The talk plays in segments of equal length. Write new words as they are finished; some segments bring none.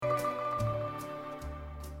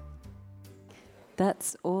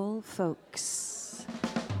That's all, folks.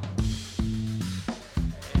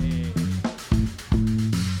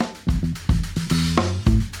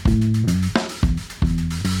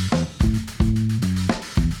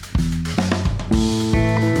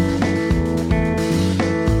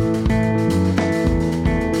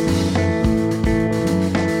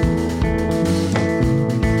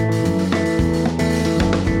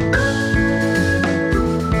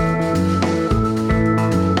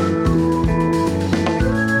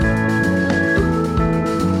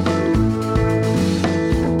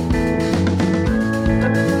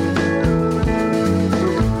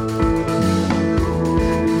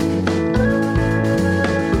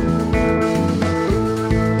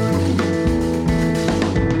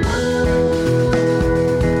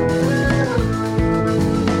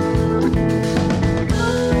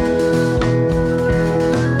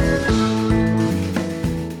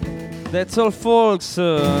 That's all, folks.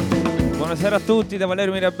 Buonasera a tutti da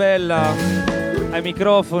Valerio Mirabella, ai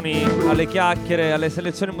microfoni, alle chiacchiere, alle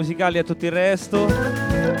selezioni musicali e a tutto il resto.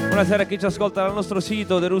 Buonasera a chi ci ascolta dal nostro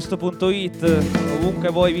sito theRoost.it, ovunque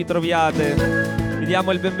voi vi troviate. Vi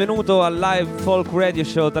diamo il benvenuto al live folk radio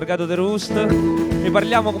show targato The Roost. Vi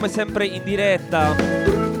parliamo come sempre in diretta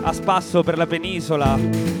a spasso per la penisola.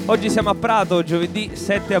 Oggi siamo a Prato, giovedì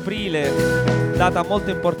 7 aprile. Data molto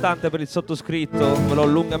importante per il sottoscritto, ve l'ho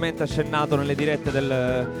lungamente accennato nelle dirette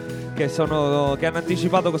che hanno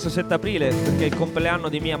anticipato questo 7 aprile perché è il compleanno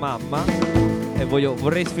di mia mamma e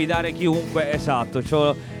vorrei sfidare chiunque. Esatto,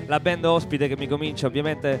 c'ho la band ospite che mi comincia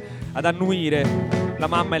ovviamente ad annuire, la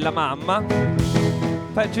mamma e la mamma.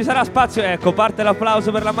 Ci sarà spazio, ecco, parte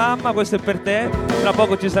l'applauso per la mamma, questo è per te. Tra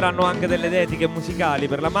poco ci saranno anche delle dediche musicali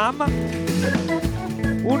per la mamma.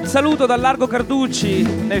 Un saluto dal Largo Carducci,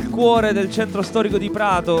 nel cuore del centro storico di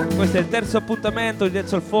Prato. Questo è il terzo appuntamento di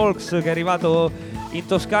That's All Folks, che è arrivato in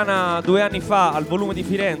Toscana 2 anni fa al Volume di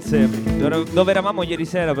Firenze, dove eravamo ieri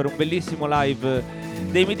sera per un bellissimo live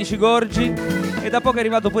dei Mitici Gorgi. E da poco è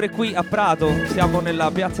arrivato pure qui a Prato. Siamo nella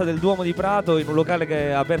piazza del Duomo di Prato, in un locale che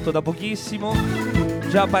è aperto da pochissimo,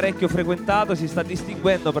 già parecchio frequentato, si sta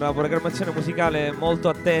distinguendo per la programmazione musicale molto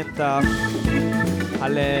attenta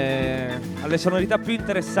alle sonorità più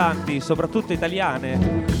interessanti, soprattutto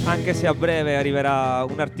italiane, anche se a breve arriverà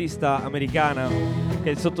un'artista americana che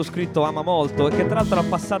il sottoscritto ama molto e che tra l'altro ha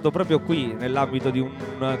passato proprio qui nell'ambito di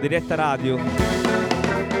una diretta radio.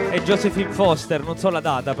 È Josephine Foster, non so la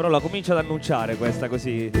data, però la comincio ad annunciare questa,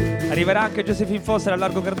 così arriverà anche Josephine Foster al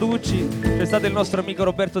Largo Carducci. C'è stato il nostro amico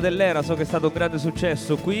Roberto Dell'Era, so che è stato un grande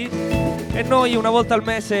successo qui. E noi una volta al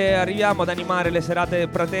mese arriviamo ad animare le serate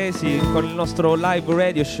pratesi con il nostro live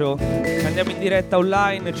radio show. Andiamo in diretta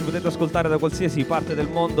online, ci potete ascoltare da qualsiasi parte del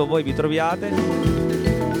mondo voi vi troviate.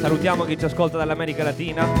 Salutiamo chi ci ascolta dall'America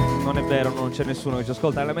Latina. Non è vero, non c'è nessuno che ci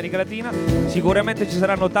ascolta dall'America Latina. Sicuramente ci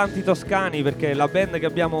saranno tanti toscani, perché la band che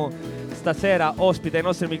abbiamo stasera ospita ai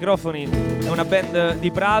nostri microfoni è una band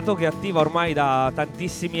di Prato che è attiva ormai da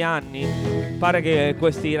tantissimi anni. Pare che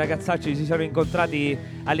questi ragazzacci si siano incontrati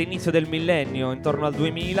all'inizio del millennio, intorno al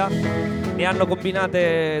 2000, e hanno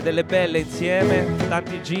combinate delle belle insieme,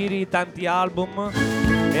 tanti giri, tanti album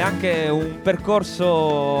e anche un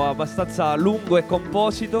percorso abbastanza lungo e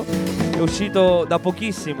composito. È uscito da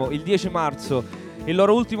pochissimo, il 10 marzo, il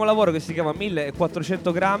loro ultimo lavoro che si chiama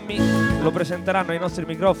 1400 grammi. Lo presenteranno ai nostri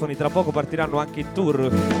microfoni, tra poco partiranno anche in tour.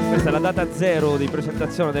 Questa è la data zero di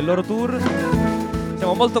presentazione del loro tour.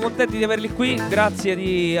 Siamo molto contenti di averli qui, grazie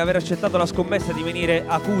di aver accettato la scommessa di venire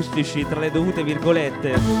acustici tra le dovute virgolette,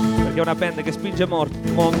 perché è una band che spinge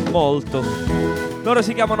molto. Loro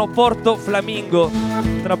si chiamano PORTO FLAMINGO.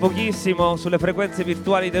 Tra pochissimo sulle frequenze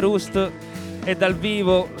virtuali The Roost e dal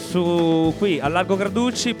vivo qui al Largo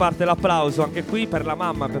Carducci parte l'applauso anche qui per la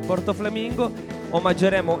mamma, per PORTO FLAMINGO.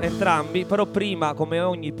 Omaggeremo entrambi, però prima, come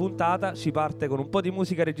ogni puntata, si parte con un po' di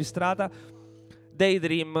musica registrata.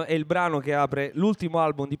 Daydream è il brano che apre l'ultimo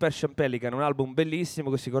album di Persian Pelican, un album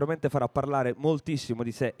bellissimo che sicuramente farà parlare moltissimo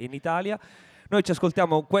di sé in Italia. Noi ci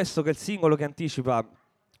ascoltiamo questo che è il singolo che anticipa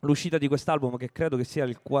l'uscita di quest'album, che credo che sia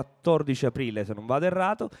il 14 aprile se non vado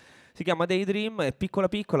errato. Si chiama Daydream, è piccola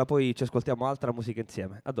piccola, poi ci ascoltiamo altra musica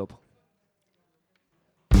insieme. A dopo.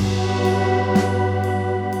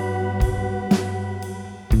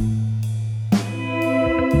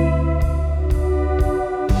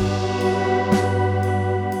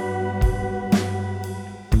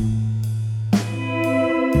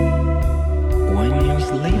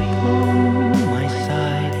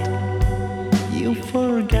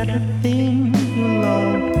 Forget the thing you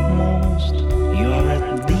love most. You're a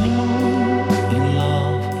demon in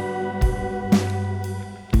love,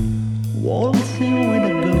 waltzing with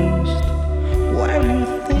a ghost. Were you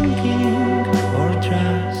thinking or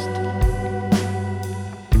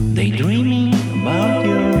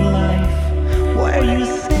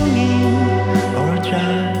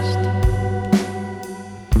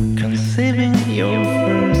conceiving your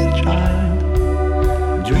first child.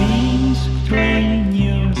 Dreams train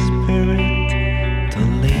your spirit to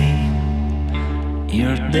live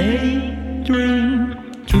your daydream.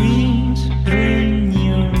 Dreams train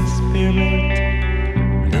your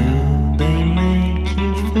spirit. Do they make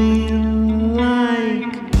you feel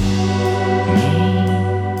like me?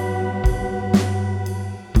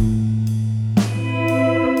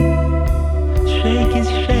 Shake is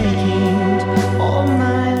shaking all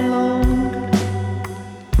night long.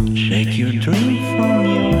 Shake your dream from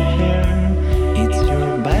your hair. It's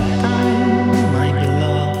your bedtime, my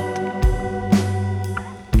beloved.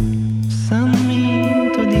 Send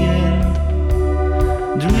me to the end.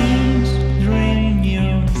 Dreams drain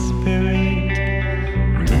your spirit.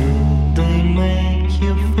 Do they make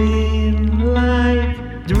you feel like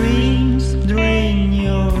dreams drain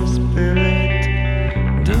your spirit?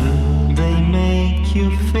 Do they make you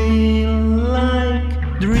feel like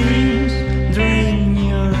dreams drain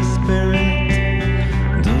your spirit?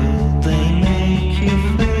 Do they make you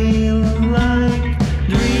feel like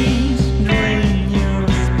dreams drain your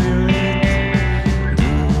spirit? Do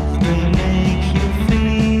they make you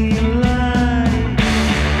feel like?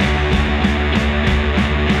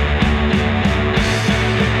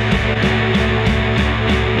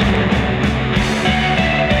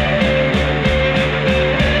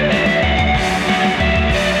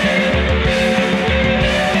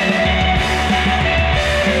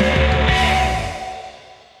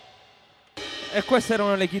 E queste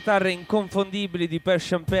erano le chitarre inconfondibili di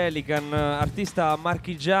Persian Pelican, artista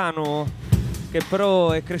marchigiano che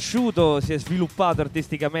però è cresciuto, si è sviluppato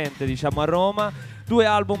artisticamente, diciamo, a Roma. 2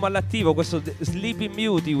 album all'attivo, questo Sleeping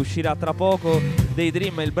Beauty uscirà tra poco,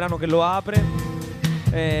 Daydream è il brano che lo apre.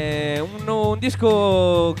 Un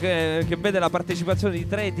disco che vede la partecipazione di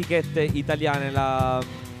 3 etichette italiane, la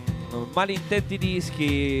Malintenti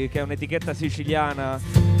Dischi, che è un'etichetta siciliana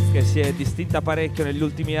che si è distinta parecchio negli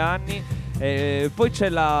ultimi anni. Poi c'è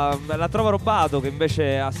la Trova Robato, che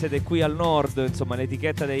invece ha sede qui al nord, insomma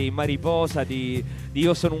l'etichetta dei Mariposa, di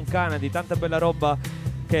Io Sono un Cane, di tanta bella roba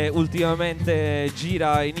che ultimamente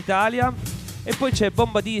gira in Italia. E poi c'è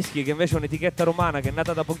Bomba Dischi, che invece è un'etichetta romana che è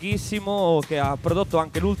nata da pochissimo, che ha prodotto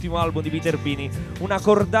anche l'ultimo album di Peter Bini. Una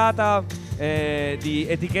cordata di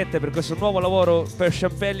etichette per questo nuovo lavoro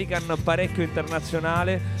Persian Pelican, parecchio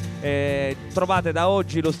internazionale. Trovate da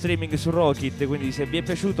oggi lo streaming su Rocket, quindi se vi è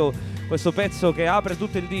piaciuto questo pezzo che apre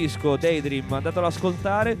tutto il disco, Daydream, andatelo ad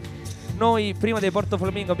ascoltare. Noi prima dei Porto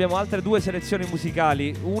Flamingo abbiamo altre 2 selezioni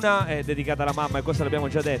musicali, una è dedicata alla mamma e questo l'abbiamo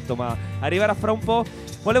già detto, ma arriverà fra un po'.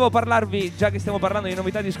 Volevo parlarvi, già che stiamo parlando di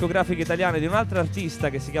novità discografiche italiane, di un'altra artista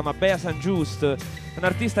che si chiama Bea San Just,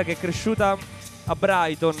 un'artista che è cresciuta a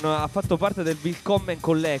Brighton, ha fatto parte del Willkommen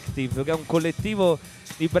Collective, che è un collettivo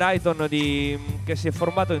di Brighton che si è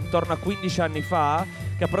formato intorno a 15 anni fa,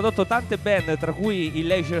 che ha prodotto tante band, tra cui i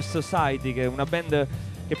Leisure Society, che è una band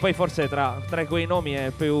che poi forse tra quei nomi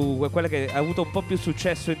è quella che ha avuto un po' più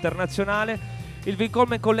successo internazionale. Il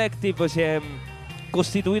Willkommen Collective si è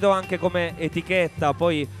costituito anche come etichetta,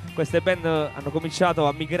 poi queste band hanno cominciato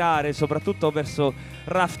a migrare soprattutto verso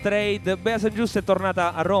Rough Trade. Bea San Giusto è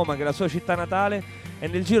tornata a Roma, che è la sua città natale, e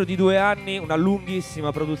nel giro di 2 anni, una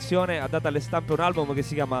lunghissima produzione, ha dato alle stampe un album che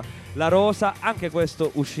si chiama La Rosa. Anche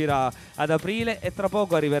questo uscirà ad aprile e tra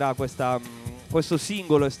poco arriverà questo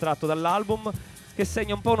singolo estratto dall'album, che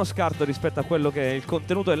segna un po' uno scarto rispetto a quello che è il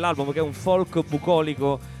contenuto dell'album, che è un folk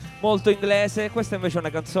bucolico molto inglese. Questa invece è una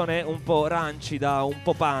canzone un po' rancida, un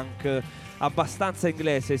po' punk, abbastanza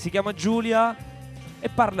inglese. Si chiama Giulia e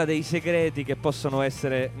parla dei segreti che possono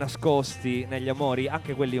essere nascosti negli amori,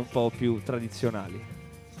 anche quelli un po' più tradizionali.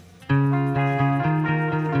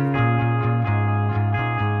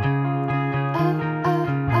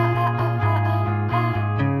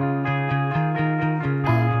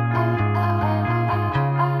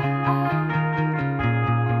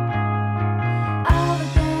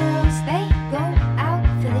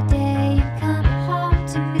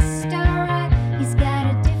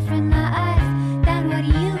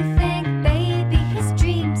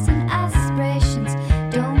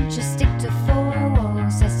 Don't just stick to 4 walls.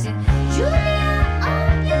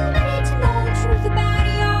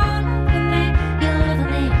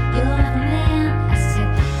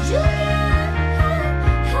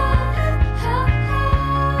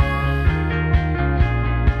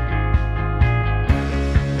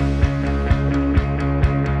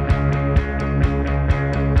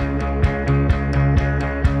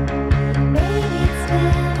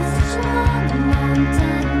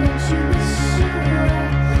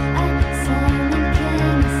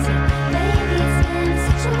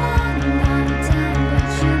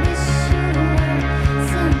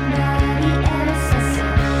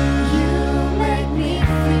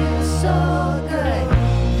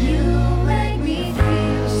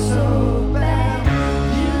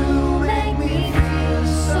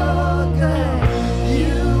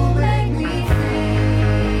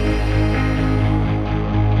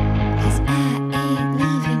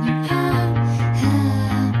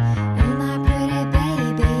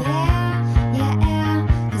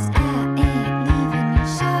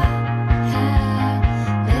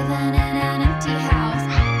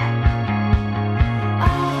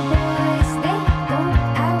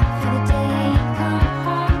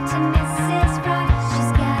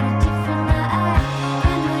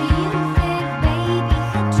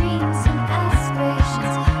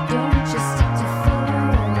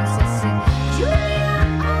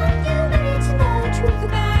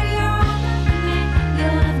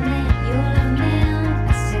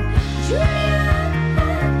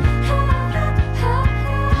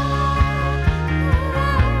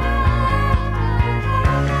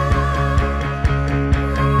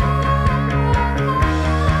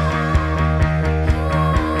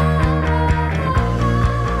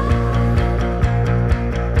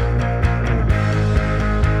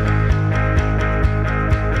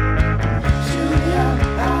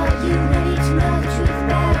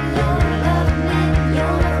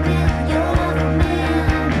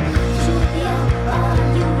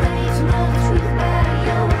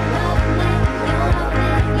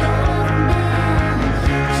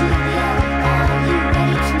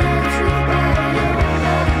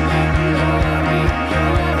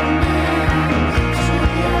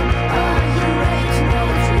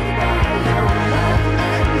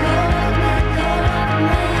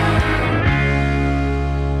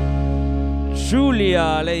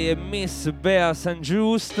 Giulia, lei è Miss Bea St.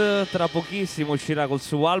 Just, tra pochissimo uscirà col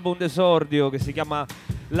suo album d'esordio che si chiama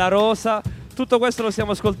La Rosa. Tutto questo lo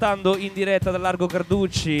stiamo ascoltando in diretta da Largo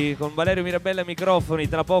Carducci con Valerio Mirabella ai microfoni,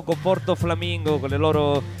 tra poco Porto Flamingo con le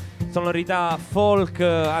loro sonorità folk,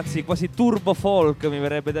 anzi quasi turbo folk mi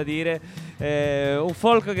verrebbe da dire, un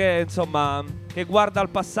folk che insomma che guarda al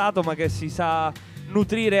passato ma che si sa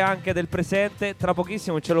nutrire anche del presente. Tra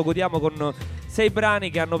pochissimo ce lo godiamo con 6 brani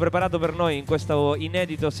che hanno preparato per noi in questo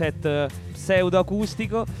inedito set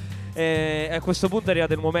pseudo-acustico. A questo punto è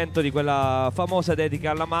arrivato il momento di quella famosa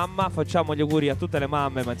dedica alla mamma. Facciamo gli auguri a tutte le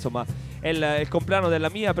mamme, ma insomma è il compleanno della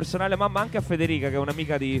mia personale mamma, anche a Federica che è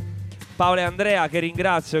un'amica di Paola e Andrea, che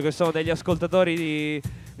ringrazio, che sono degli ascoltatori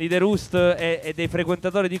di The Roost e dei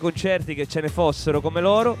frequentatori di concerti che ce ne fossero come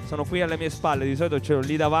loro. Sono qui alle mie spalle, di solito ce l'ho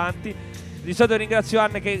lì davanti. Di solito ringrazio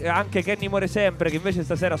anche Kenny Muore Sempre, che invece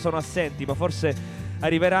stasera sono assenti, ma forse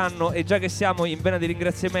arriveranno. E già che siamo in vena di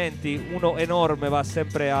ringraziamenti, uno enorme va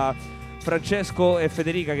sempre a Francesco e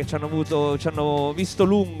Federica che ci hanno visto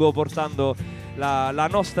lungo portando la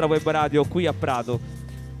nostra web radio qui a Prato.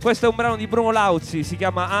 Questo è un brano di Bruno Lauzi, si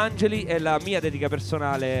chiama Angeli, è la mia dedica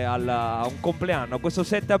personale a un compleanno, a questo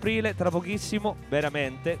 7 aprile, tra pochissimo,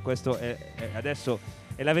 veramente, questo adesso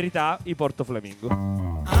è la verità, i Porto Flamingo.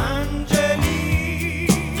 Angeli,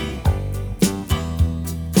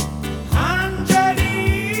 angeli,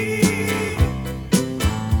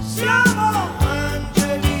 siamo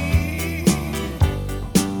angeli.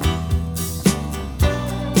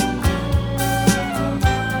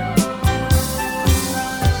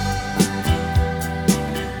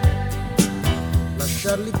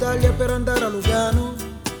 Lasciar l'Italia per andare a Lugano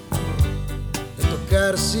e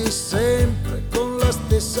toccarsi sempre con la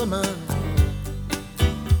stessa mano.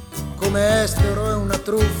 Come estero è una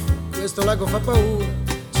truffa, questo lago fa paura.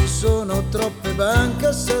 Ci sono troppe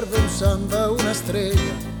banche, serve un samba, una strega,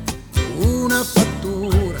 una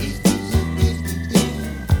fattura.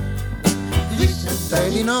 E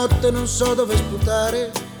di notte non so dove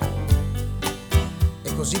sputare,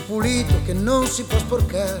 è così pulito che non si può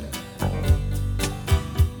sporcare.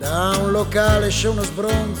 Da un locale esce uno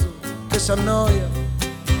sbronzo che s'annoia,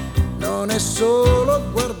 non è solo,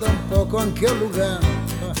 guarda un poco anche a Lugano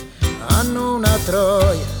hanno una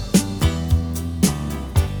troia.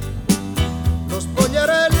 Lo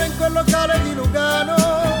spogliarello in quel locale di Lugano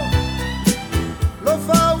lo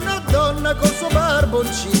fa una donna col suo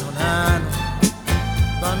barboncino nano.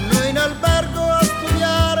 Vanno in albergo a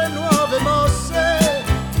studiare nuove mosse,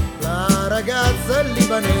 la ragazza è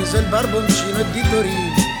libanese, il barboncino è di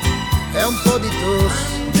Torino, è un po' di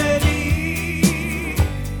tosse.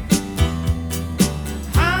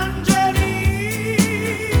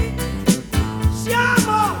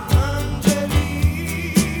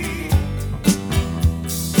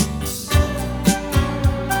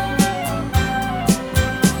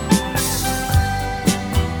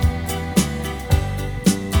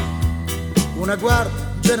 Una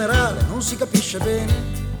guardia generale non si capisce bene,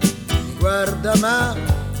 mi guarda ma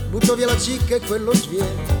butto via la cicca e quello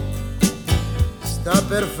sviene. Sta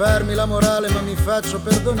per farmi la morale ma mi faccio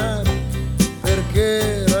perdonare,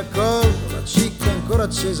 perché raccolgo la cicca ancora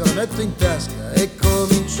accesa, la metto in tasca e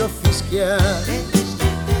comincio a fischiare.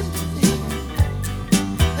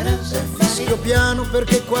 Fischio piano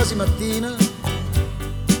perché è quasi mattina,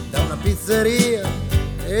 da una pizzeria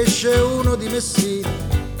esce uno di Messina.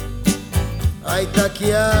 Ai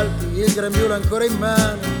tacchi alti, il grembiule ancora in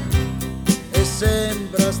mano, e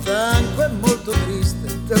sembra stanco e molto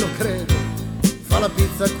triste, te lo credo, fa la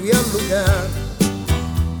pizza qui a Lugano.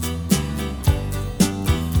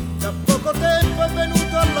 Da poco tempo è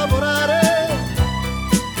venuto a lavorare,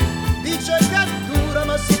 dice che è dura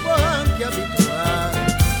ma si può anche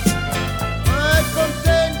abituare. Ma è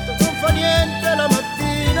contento, non fa niente la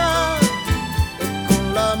mattina, e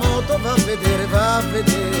con la moto va a vedere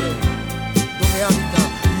dove abita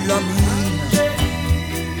la mina.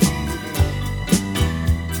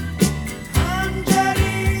 Angeli,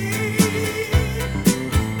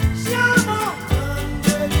 siamo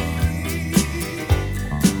angeli.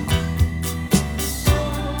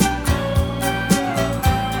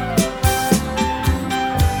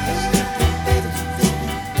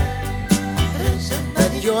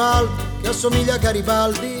 Vecchio alto che assomiglia a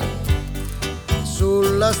Garibaldi,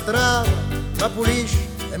 sulla strada la pulisce,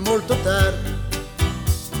 è molto tardi.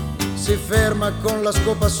 Si ferma con la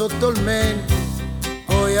scopa sotto il mento,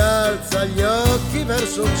 poi alza gli occhi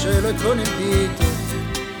verso il cielo e con il dito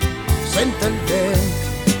sente il vento.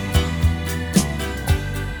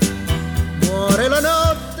 Muore la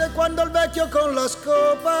notte quando il vecchio con la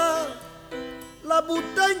scopa la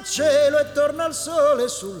butta in cielo e torna il sole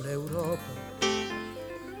sull'Europa.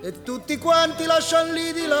 e tutti quanti lasciano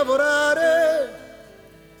lì di lavorare.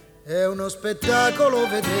 È uno spettacolo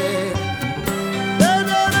vedere gli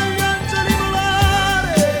angeli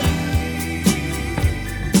volare.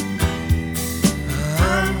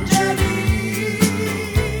 Angeli,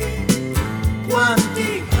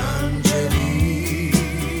 quanti angeli.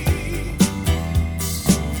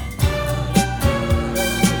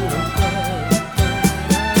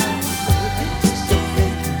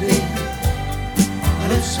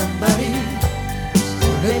 Somebody,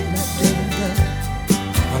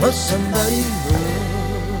 somebody.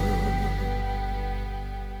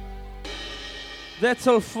 That's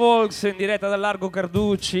All Folks in diretta dal Largo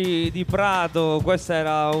Carducci di Prato. Questa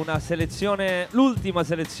era una selezione, l'ultima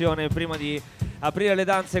selezione prima di aprire le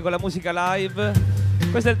danze con la musica live.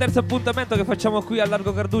 Questo è il terzo appuntamento che facciamo qui al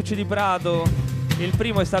Largo Carducci di Prato. Il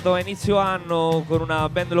primo è stato a inizio anno con una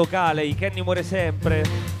band locale, i Kenny Muore Sempre,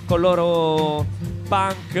 con loro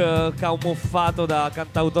punk camuffato da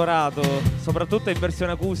cantautorato, soprattutto in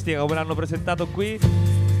versione acustica come l'hanno presentato qui.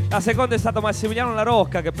 La seconda è stato Massimiliano La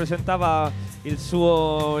Rocca, che presentava il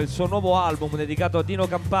suo nuovo album dedicato a Dino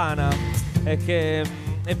Campana e che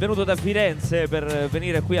è venuto da Firenze per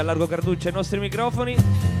venire qui a Largo Carducci ai nostri microfoni.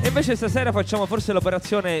 E invece stasera facciamo forse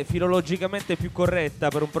l'operazione filologicamente più corretta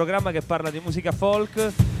per un programma che parla di musica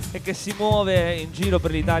folk e che si muove in giro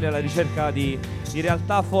per l'Italia alla ricerca di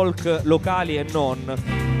realtà folk locali e non,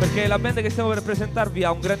 perché la band che stiamo per presentarvi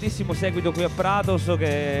ha un grandissimo seguito qui a Prato. So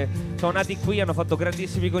che sono nati qui, hanno fatto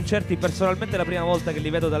grandissimi concerti. Personalmente è la prima volta che li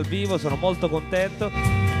vedo dal vivo, sono molto contento.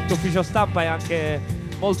 L'ufficio stampa è anche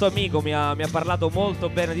molto amico, mi ha parlato molto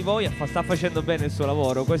bene di voi, sta facendo bene il suo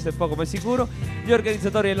lavoro, questo è poco ma sicuro. Gli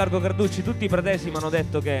organizzatori del Largo Carducci, tutti i pratesi, mi hanno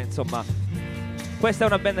detto che insomma questa è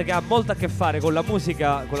una band che ha molto a che fare con la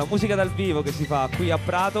musica dal vivo che si fa qui a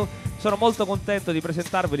Prato. Sono molto contento di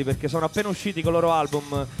presentarveli perché sono appena usciti con il loro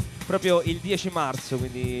album proprio il 10 marzo,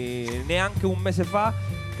 quindi neanche un mese fa,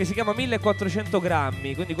 che si chiama 1400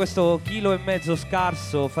 grammi, quindi questo chilo e mezzo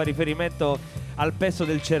scarso fa riferimento al peso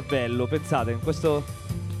del cervello. Pensate, in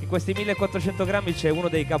questi 1400 grammi c'è uno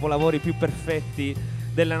dei capolavori più perfetti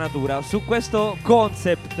della natura. Su questo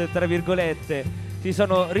concept, tra virgolette, si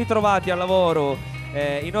sono ritrovati al lavoro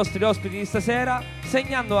i nostri ospiti di stasera,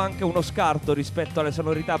 segnando anche uno scarto rispetto alle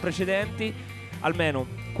sonorità precedenti, almeno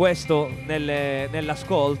questo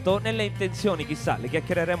nell'ascolto. Nelle intenzioni chissà, le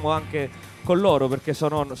chiacchiereremo anche con loro perché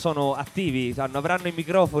sono attivi, avranno i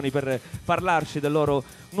microfoni per parlarci del loro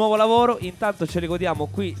nuovo lavoro. Intanto ce li godiamo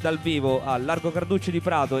qui dal vivo al Largo Carducci di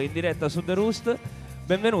Prato in diretta su The Roost.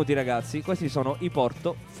 Benvenuti ragazzi, questi sono i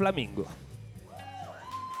Porto Flamingo.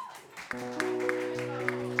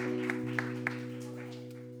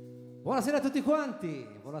 Buonasera a tutti quanti,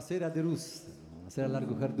 buonasera a The Roost, buonasera al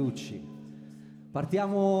Largo Carducci.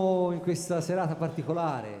 Partiamo in questa serata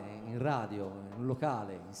particolare, in radio, in un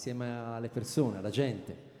locale, insieme alle persone, alla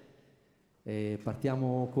gente. E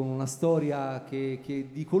partiamo con una storia che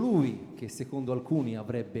di colui che secondo alcuni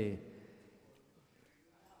avrebbe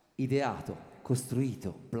ideato,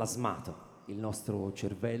 costruito, plasmato il nostro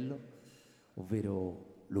cervello,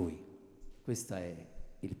 ovvero lui. Questo è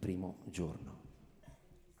il primo giorno.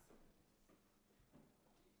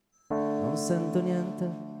 Non sento niente,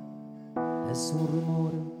 nessun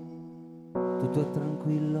rumore, tutto è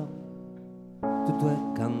tranquillo, tutto è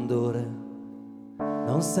candore.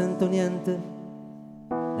 Non sento niente,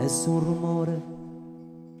 nessun rumore,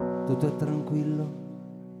 tutto è tranquillo,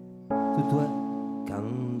 tutto è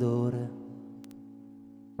candore.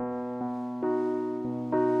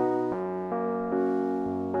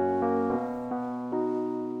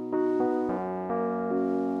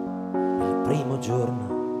 Il primo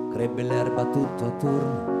giorno crebbe l'erba tutto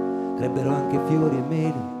attorno, crebbero anche fiori e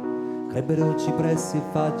meli, crebbero cipressi e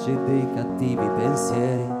facce dei cattivi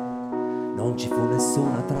pensieri. Non ci fu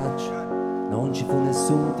nessuna traccia, non ci fu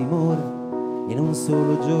nessun timore, in un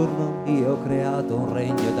solo giorno io ho creato un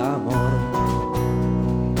regno d'amore.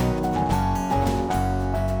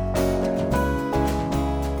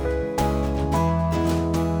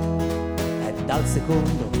 È dal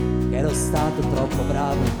secondo che ero stato troppo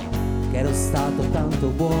bravo, che ero stato tanto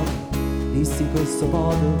buono, dissi in questo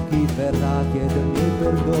modo: chi verrà a chiedermi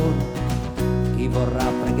perdono, chi vorrà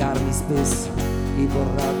pregarmi spesso, chi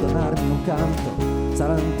vorrà donarmi un canto,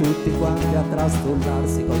 saranno tutti quanti a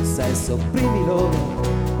trastullarsi col sesso. Primi loro,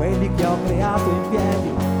 quelli che ho creato in piedi,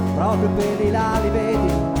 proprio quelli là li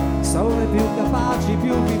vedi, sono i più capaci,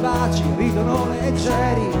 più vivaci, ridono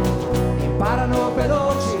leggeri, imparano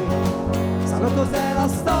veloci, sanno cos'è la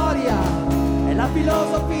storia, e la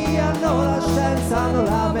filosofia, hanno la scienza, hanno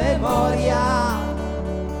la memoria.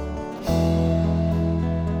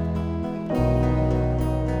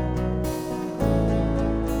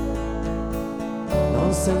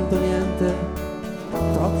 sento niente,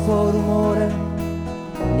 troppo rumore,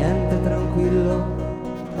 niente tranquillo,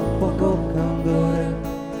 poco candore.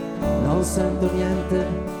 Non sento niente,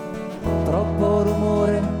 troppo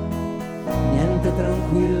rumore, niente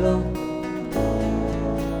tranquillo.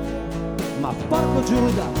 Ma porco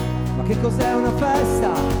Giuda, ma che cos'è una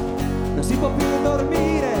festa? Non si può più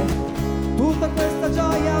dormire. Tutta questa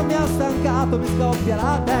gioia mi ha stancato, mi scoppia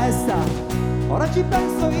la testa. Ora ci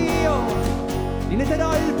penso io, gli ne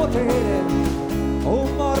darò il potere. Ho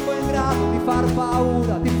un morbo ingrato di far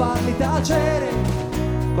paura, di farli tacere.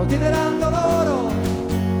 Continueranno loro,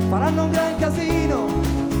 faranno un gran casino.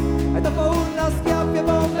 E dopo una schiaffia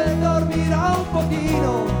bombe dormirò un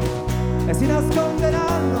pochino. E si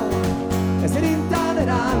nasconderanno, e si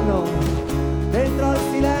rintaneranno dentro al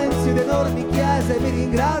silenzio di enormi chiese. Mi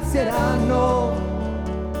ringrazieranno,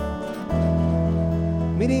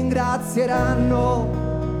 mi ringrazieranno,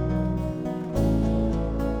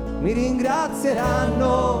 mi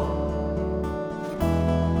ringrazieranno.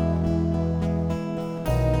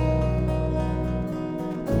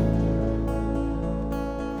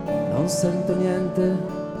 Non sento niente,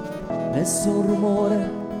 nessun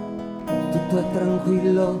rumore, tutto è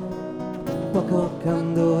tranquillo, poco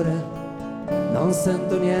candore. Non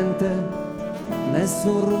sento niente,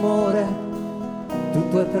 nessun rumore,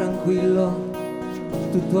 tutto è tranquillo,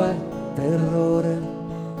 tutto è terrore.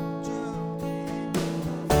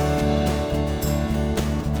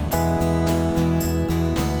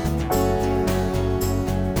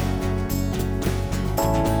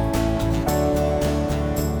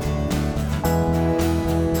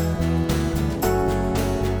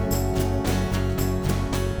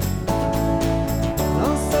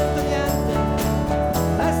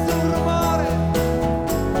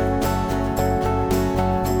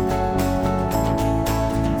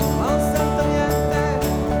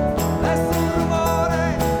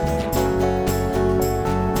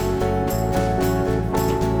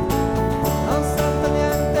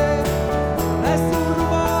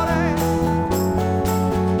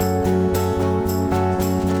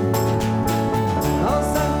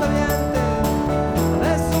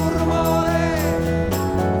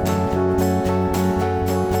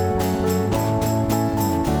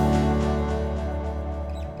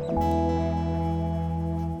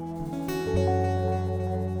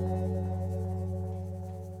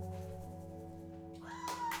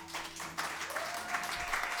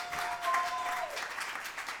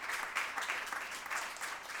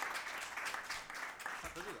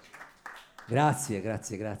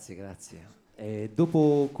 Grazie. E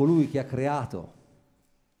dopo colui che ha creato,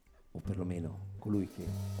 o perlomeno colui che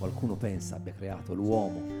qualcuno pensa abbia creato,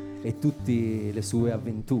 l'uomo e tutte le sue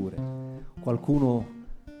avventure,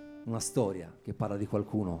 una storia che parla di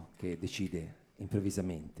qualcuno che decide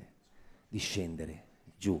improvvisamente di scendere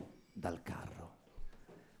giù dal carro.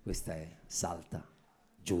 Questa è Salta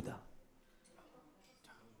Giuda.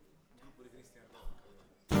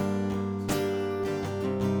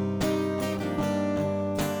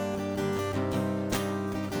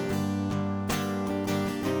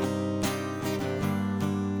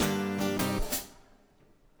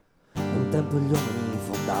 Un tempo gli uomini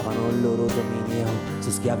fondavano il loro dominio su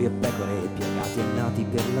schiavi e pecore, piegati e nati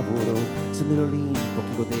per lavoro. Su nell'Olimpo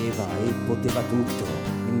chi godeva e poteva tutto,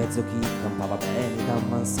 in mezzo chi campava bene da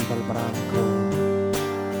ammansiva al branco.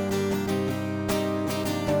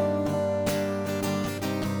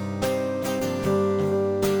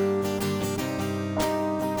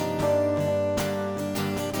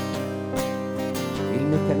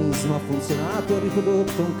 Ha funzionato, ha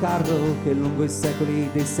riprodotto un carro che lungo i secoli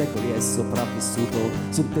dei secoli è sopravvissuto.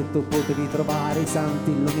 Sul tetto potevi trovare i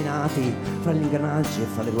santi illuminati, fra gli ingranaggi e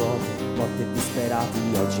fra le ruote, morti e disperati.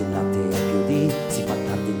 Oggi il latte è più di, si fa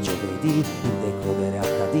tardi il giovedì, il decoder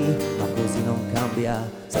HD, ma così non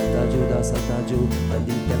cambia. Salta Giuda, salta giù,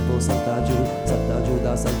 prendi il tempo, salta giù, salta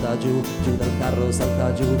Giuda, salta giù, giù dal carro,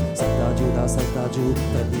 salta giù, salta Giuda, salta giù,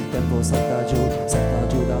 prendi il tempo, salta giù, salta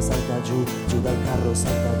Giuda, salta giù, giù dal carro,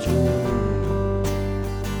 salta giù.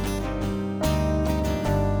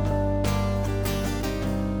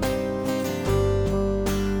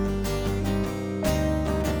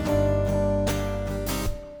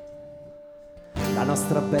 La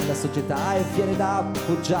nostra bella società è fiera ed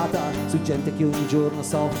appoggiata su gente che ogni giorno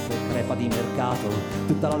soffre, crepa di mercato.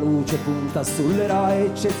 Tutta la luce punta sull'eroe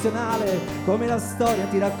eccezionale, come la storia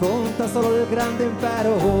ti racconta solo il grande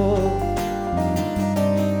impero.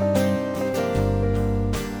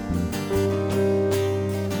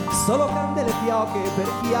 Solo candele, occhi, per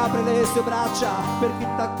chi apre le sue braccia, per chi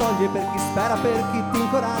t'accoglie, per chi spera, per chi ti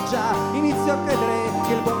incoraggia. Inizio a credere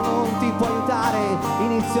che il buono non ti può aiutare,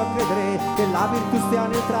 inizio a credere che la virtù stia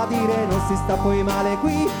nel tradire. Non si sta poi male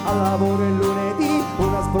qui, al lavoro il lunedì,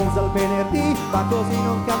 una sbronza il venerdì, ma così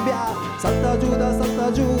non cambia. Salta giù,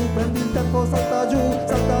 prendi il tempo, salta giù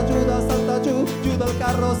dal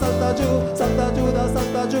carro, salta giù,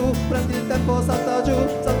 salta giù, prendi il tempo, salta giù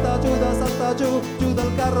dal carro, salta giù, prendi il tempo, salta giù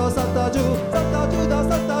dal carro,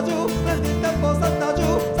 salta giù, prendi il tempo, salta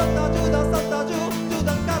giù dal carro, salta giù.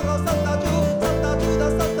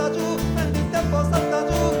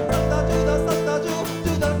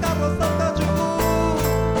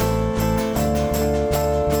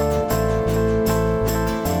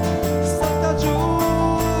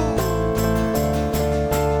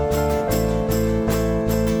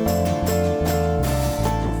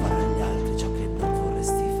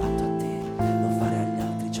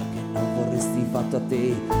 Fatto a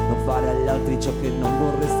te, non fare agli altri ciò che non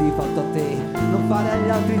vorresti fatto a te, non fare agli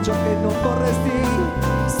altri ciò che non vorresti.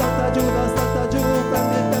 Salta giù,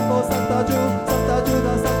 prendi il tempo, salta giù dal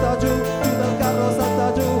carro, salta giù, prendi il tempo,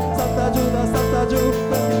 salta giù dal carro, salta giù,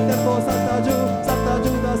 prendi il tempo, salta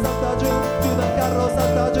giù dal carro,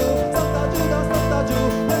 salta giù,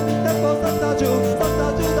 prendi il tempo, salta giù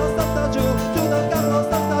dal carro,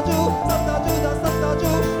 salta giù, salta giù, salta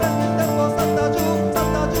giù.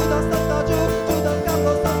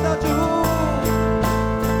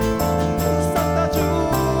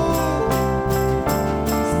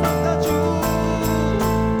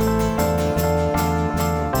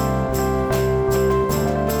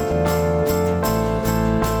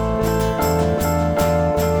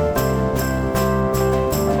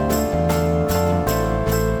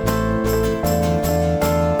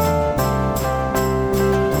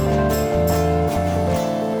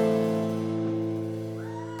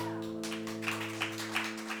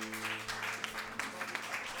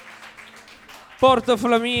 Porto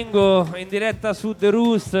Flamingo in diretta su The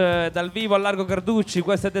Roost dal vivo a Largo Carducci.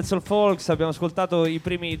 Questo è Dead Soul Folks. Abbiamo ascoltato i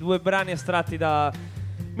primi due brani estratti da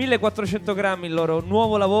 1400 grammi, il loro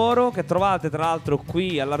nuovo lavoro, che trovate tra l'altro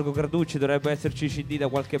qui a Largo Carducci. Dovrebbe esserci CD da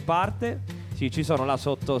qualche parte. Sì, ci sono là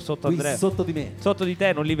sotto Qui Andrea. sotto di me. Sotto di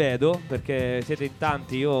te non li vedo perché siete in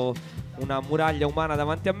tanti, io ho una muraglia umana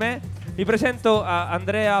davanti a me. Vi presento a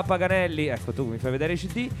Andrea Paganelli, ecco, tu mi fai vedere i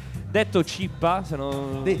CD, detto Cippa, se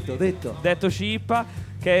non... detto Cippa,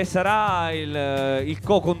 che sarà il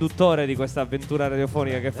co-conduttore di questa avventura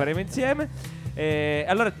radiofonica che faremo insieme.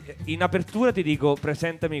 Allora, in apertura ti dico,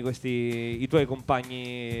 presentami i tuoi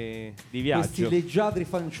compagni di viaggio. Questi leggiadri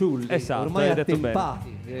fanciulli, esatto, ormai hai detto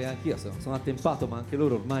attempati. Anch'io sono attempato, ma anche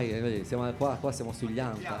loro ormai siamo qua siamo sugli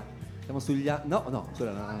anta. Siamo sugli no,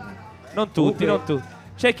 quella no. Non tutti, non tutti.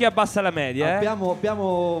 C'è chi abbassa la media,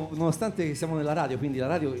 abbiamo, nonostante siamo nella radio, quindi la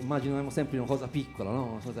radio immaginiamo sempre una cosa piccola,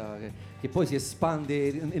 no? Una cosa che poi si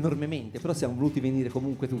espande enormemente, però siamo voluti venire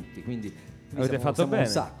comunque tutti, quindi avete fatto bene. Un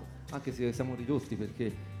sacco, anche se siamo ridotti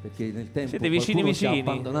perché nel tempo siete vicini ci ha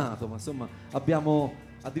abbandonato, ma insomma abbiamo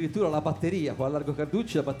addirittura la batteria qua a Largo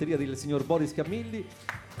Carducci, la batteria del signor Boris Camilli.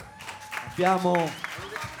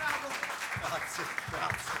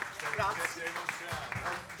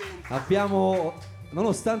 Abbiamo,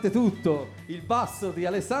 nonostante tutto, il basso di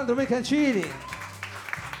Alessandro Meccancini.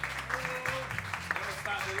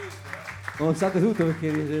 Nonostante tutto, perché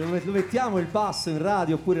lo mettiamo il basso in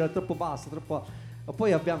radio oppure era troppo basso, troppo.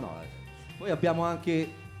 Poi abbiamo anche,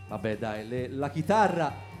 vabbè dai, la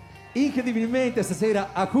chitarra incredibilmente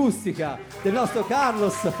stasera acustica del nostro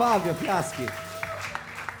Carlos Fabio Fiaschi.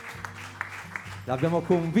 L'abbiamo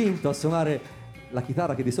convinto a suonare la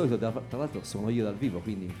chitarra che di solito tra l'altro suono io dal vivo,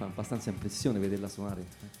 quindi mi fa abbastanza impressione vederla suonare.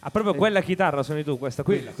 Ah, proprio quella chitarra suoni tu, questa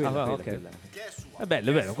qui? Quella. È bello,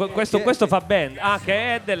 è bello. Questo fa band. Ah,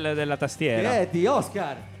 che è della tastiera. Che è di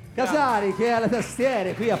Oscar Casari, che è alle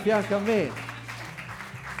tastiere qui a fianco a me.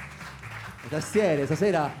 Le tastiere,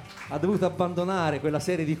 stasera ha dovuto abbandonare quella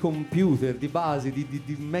serie di computer, di basi,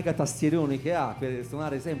 di mega tastieroni che ha per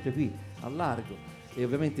suonare sempre qui al largo. E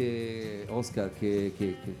ovviamente Oscar che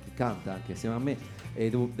canta anche assieme a me, e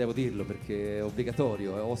devo dirlo perché è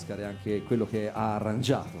obbligatorio, Oscar è anche quello che ha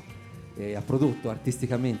arrangiato e ha prodotto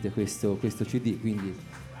artisticamente questo CD, quindi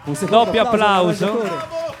un doppio applauso.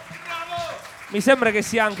 Bravo! Mi sembra che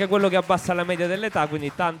sia anche quello che abbassa la media dell'età,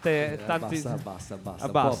 quindi tanti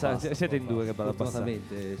abbassa. Siete in due che vanno abbassare.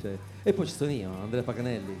 Cioè. E poi ci sono io, Andrea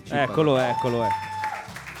Paganelli. Eccolo è.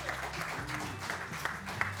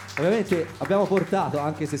 Ovviamente abbiamo portato,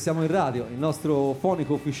 anche se siamo in radio, il nostro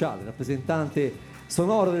fonico ufficiale, rappresentante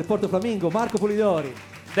sonoro del Porto Flamingo, Marco Polidori.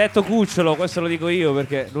 Detto Cucciolo, questo lo dico io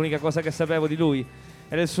perché l'unica cosa che sapevo di lui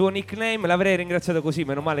Era il suo nickname, l'avrei ringraziato così,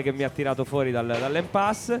 meno male che mi ha tirato fuori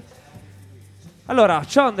dall'impasse. Allora,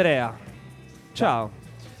 ciao Andrea. Ciao.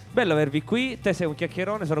 Bello avervi qui, te sei un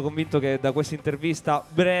chiacchierone, sono convinto che da questa intervista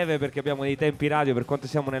breve, perché abbiamo dei tempi radio, per quanto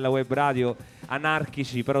siamo nella web radio,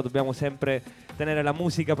 anarchici, però dobbiamo sempre tenere la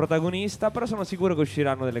musica protagonista, però sono sicuro che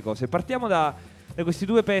usciranno delle cose. Partiamo da questi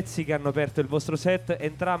due pezzi che hanno aperto il vostro set,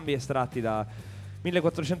 entrambi estratti da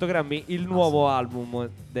 1400 grammi, il nuovo album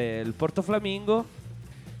del Porto Flamingo.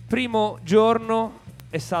 Primo giorno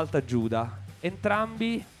e Salta Giuda,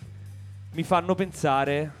 entrambi mi fanno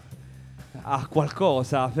pensare a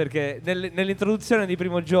qualcosa, perché nell'introduzione di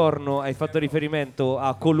Primo Giorno hai fatto riferimento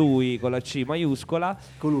a colui con la C maiuscola,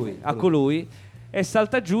 colui, e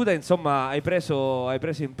Salta Giuda, insomma, hai preso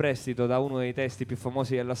in prestito da uno dei testi più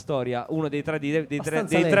famosi della storia, uno dei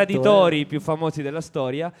traditori più famosi della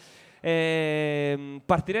storia.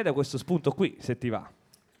 Partirei da questo spunto qui, se ti va.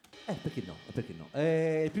 Perché no?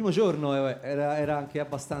 Il primo giorno era anche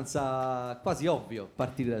abbastanza quasi ovvio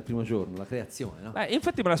partire dal primo giorno, la creazione, no?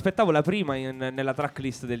 Infatti me l'aspettavo la prima nella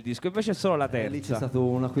tracklist del disco, invece è solo la terza. Lì c'è stata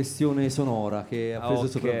una questione sonora che ha preso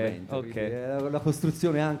sopravvento. La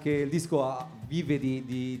costruzione, anche il disco vive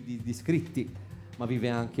di scritti, ma vive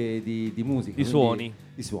anche di musica. Di suoni.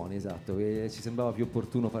 Di suoni, esatto. E ci sembrava più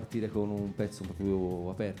opportuno partire con un pezzo un po' più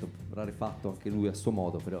aperto, rarefatto anche lui a suo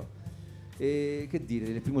modo, però. E che dire,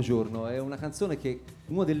 il primo giorno è una canzone che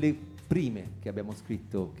una delle prime che ho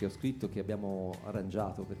scritto, che abbiamo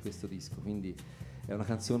arrangiato per questo disco, quindi è una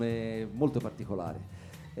canzone molto particolare.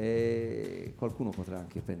 Qualcuno potrà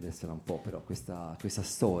anche prendersela un po', però questa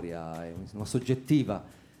storia è una soggettiva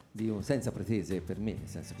senza pretese per me, nel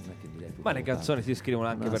senso che non è che mi reputo. Ma le canzoni si scrivono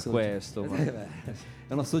anche per questo.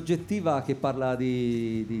 È una soggettiva che parla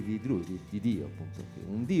di Dio, appunto,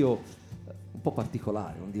 un Dio un po'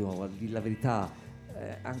 particolare, un Dio, a dire la verità,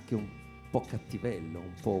 anche un po' cattivello,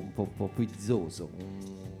 un po' quizzoso.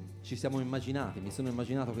 Mi sono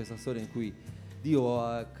immaginato questa storia in cui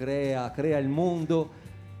Dio crea il mondo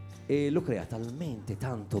e lo crea talmente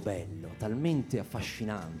tanto bello, talmente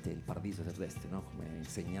affascinante, il paradiso terrestre, no? Come è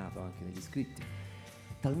insegnato anche negli scritti,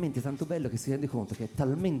 talmente tanto bello che si rende conto che è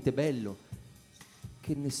talmente bello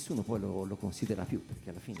che nessuno poi lo considera più, perché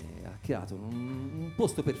alla fine ha creato un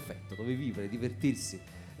posto perfetto dove vivere, divertirsi,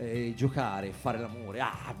 giocare, fare l'amore.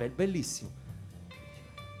 Bellissimo.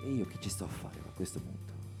 E io che ci sto a fare a questo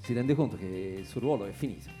punto? Si rende conto che il suo ruolo è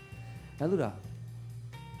finito. E allora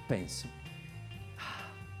penso,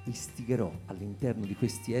 istigherò all'interno di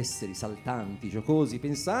questi esseri saltanti, giocosi,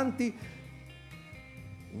 pensanti,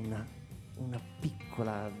 un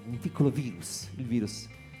piccolo virus, il virus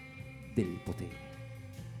del potere.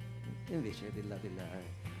 E invece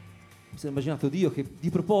mi sono immaginato Dio che di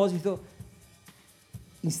proposito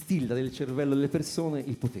instilla nel cervello delle persone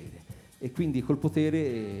il potere, e quindi col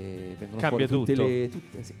potere vengono cambia fuori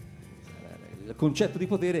tutto. sì. Il concetto di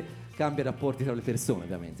potere cambia i rapporti tra le persone,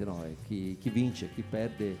 ovviamente, no? E chi vince, chi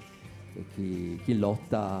perde, e chi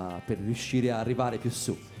lotta per riuscire a arrivare più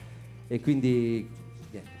su. E quindi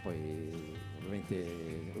poi ovviamente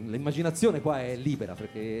l'immaginazione qua è libera,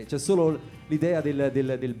 perché c'è solo l'idea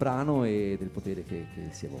del brano e del potere che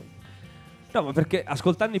si evolve. No, ma perché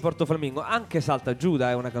ascoltando i Porto Flamingo, anche Salta Giuda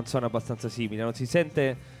è una canzone abbastanza simile, non si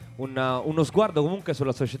sente uno sguardo comunque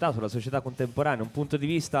sulla società contemporanea, un punto di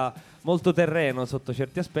vista molto terreno sotto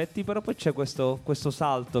certi aspetti, però poi c'è questo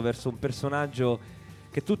salto verso un personaggio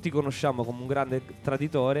che tutti conosciamo come un grande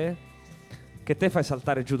traditore, che te fai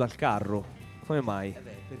saltare giù dal carro. Come mai?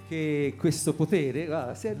 Perché questo potere,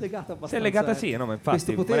 guarda, si è legato abbastanza. Si è legata, sì, no, ma infatti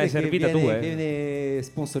questo potere me l'hai servita che tu, viene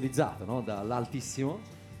sponsorizzato, no? Dall'Altissimo,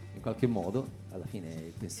 in qualche modo. Alla fine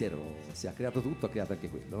il pensiero si è creato tutto, ha creato anche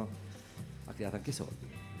quello, no? Ha creato anche soldi,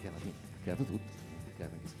 perché alla fine ha creato tutto, ha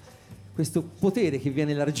creato anche soldi. Questo potere che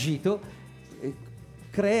viene elargito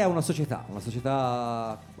crea una società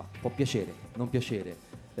può piacere, non piacere.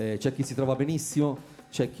 C'è chi si trova benissimo,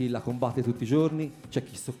 c'è chi la combatte tutti i giorni, c'è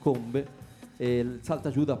chi soccombe. E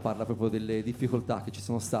Salta Giuda parla proprio delle difficoltà che ci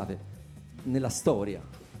sono state nella storia.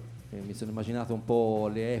 Mi sono immaginato un po'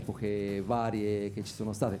 le epoche varie che ci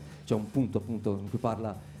sono state. C'è un punto appunto in cui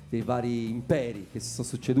parla dei vari imperi che si sono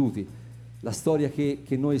succeduti. La storia che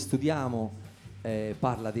noi studiamo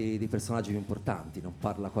parla dei personaggi più importanti, non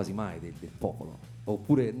parla quasi mai del popolo,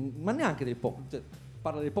 oppure, ma neanche del popolo, cioè,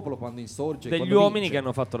 parla del popolo quando insorge, degli quando uomini vince, che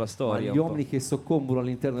hanno fatto la storia. ma gli uomini che soccombono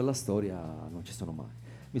all'interno della storia non ci sono mai.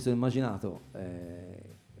 Mi sono immaginato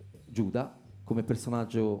Giuda come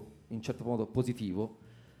personaggio in certo modo positivo,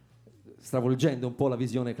 stravolgendo un po' la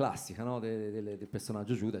visione classica, no? del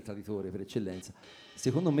personaggio Giuda, il traditore per eccellenza.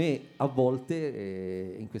 Secondo me a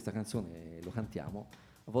volte, in questa canzone lo cantiamo,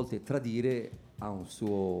 a volte tradire ha un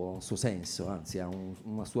suo senso, anzi ha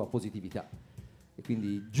una sua positività. E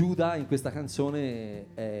quindi Giuda in questa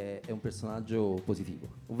canzone è un personaggio positivo,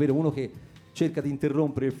 ovvero uno che cerca di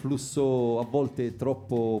interrompere il flusso a volte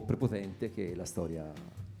troppo prepotente che la storia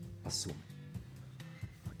assume.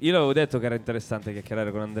 Io l'avevo detto che era interessante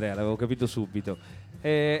chiacchierare con Andrea, l'avevo capito subito.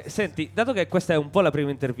 Senti, dato che questa è un po' la prima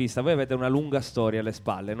intervista, voi avete una lunga storia alle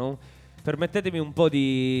spalle, no? Permettetemi un po'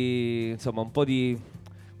 di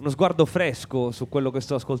uno sguardo fresco su quello che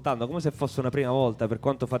sto ascoltando, come se fosse una prima volta, per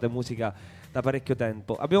quanto fate musica da parecchio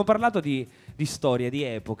tempo. Abbiamo parlato di storie, di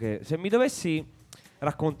epoche. Se mi dovessi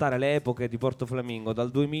raccontare le epoche di Porto Flamingo dal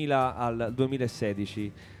 2000 al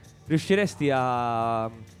 2016, riusciresti a...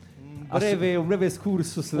 Un breve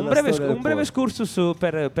excursus un della storia del breve Porto. excursus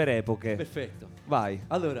per epoche. Perfetto. Vai.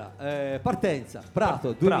 Allora, partenza,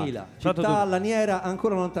 Prato, Prato, 2000, Prato città laniera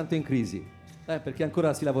ancora non tanto in crisi, perché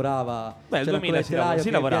ancora si lavorava, Beh, il c'era 2000 ancora il telaio si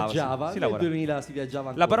che lavorava, viaggiava, si nel lavorava. 2000 si viaggiava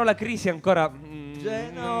ancora. La parola crisi ancora...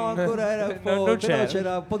 No, ancora era un po', non però c'era.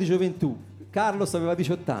 c'era un po' di gioventù. Carlos aveva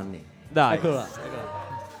 18 anni. Dai. Eccolo là.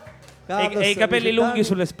 Carlos E i capelli aveva 18 lunghi anni.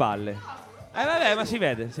 sulle spalle. Vabbè, ma si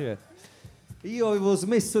vede, si vede. Io avevo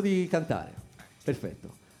smesso di cantare.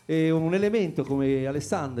 Perfetto. E un elemento come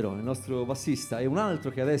Alessandro, il nostro bassista, e un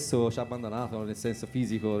altro che adesso ci ha abbandonato nel senso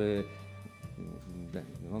fisico,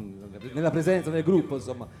 nella presenza nel gruppo,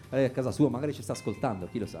 insomma, è a casa sua, magari ci sta ascoltando,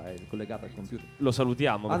 chi lo sa, è collegato al computer. Lo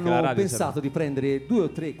salutiamo perché la Hanno radio pensato di prendere 2 o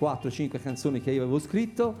 3, 4, 5 canzoni che io avevo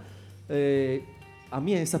scritto, a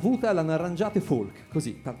mia insaputa l'hanno arrangiate folk,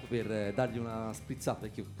 così, tanto per dargli una sprizzata,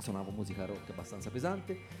 perché io suonavo musica rock abbastanza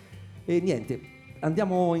pesante. E niente,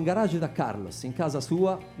 andiamo in garage da Carlos, in casa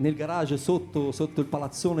sua, nel garage sotto il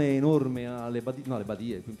palazzone enorme alle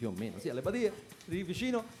badie, più o meno, sì, alle badie, lì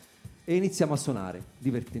vicino, e iniziamo a suonare,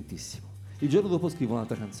 divertentissimo. Il giorno dopo scrivo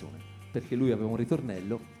un'altra canzone, perché lui aveva un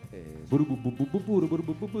ritornello,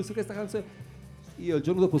 burubububububurububububu, su questa canzone. Io il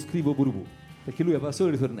giorno dopo scrivo burubu, perché lui aveva solo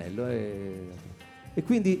il ritornello, e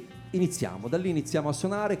quindi da lì iniziamo a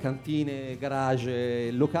suonare, cantine, garage,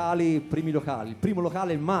 locali, il primo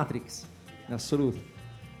locale è il Matrix, in assoluto,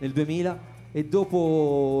 nel 2000, e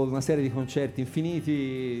dopo una serie di concerti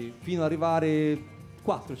infiniti, fino ad arrivare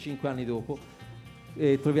 4-5 anni dopo,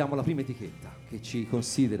 troviamo la prima etichetta che ci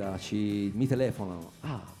considera, mi telefonano,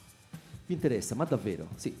 vi interessa, ma davvero?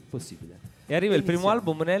 Sì, possibile. E arriva il primo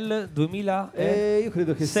Iniziamo. album nel 2000 Io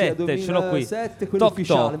credo che sia 2007, ce l'ho qui. 2007, quello Toc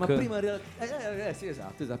ufficiale, Toc. ma prima sì,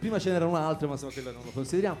 esatto. Prima ce n'era un altro, ma insomma quello non lo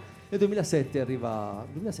consideriamo. Nel 2007 arriva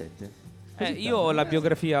 2007. Così io ho la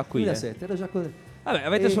biografia qui. 2007 era già Vabbè,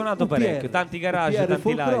 avete suonato parecchio, tanti garage, UPR tanti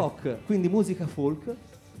folk live. rock, quindi musica folk,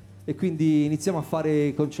 e quindi iniziamo a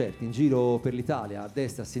fare concerti in giro per l'Italia, a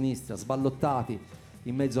destra, a sinistra, sballottati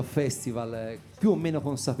in mezzo a festival più o meno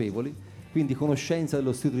consapevoli, quindi conoscenza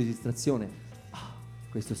dello studio di registrazione.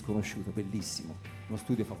 Questo è sconosciuto, bellissimo, uno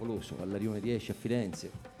studio favoloso all'Arione 10 a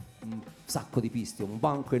Firenze, un sacco di piste, un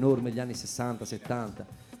banco enorme degli anni 60-70,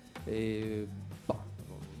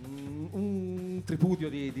 un tripudio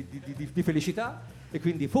di felicità, e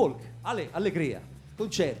quindi folk, allegria,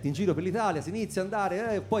 concerti in giro per l'Italia, si inizia ad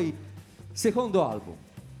andare, poi secondo album,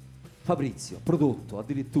 Fabrizio, prodotto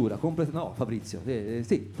addirittura, Fabrizio,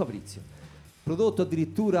 prodotto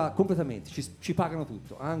addirittura completamente, ci pagano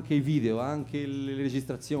tutto, anche i video, anche le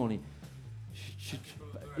registrazioni,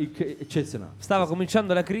 eccezionale. Stava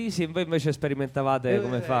cominciando la crisi e voi invece sperimentavate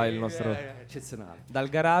come fa il nostro... eccezionale. Dal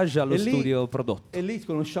garage allo E lì- studio prodotto. E lì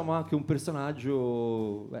conosciamo anche un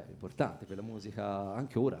personaggio importante per la musica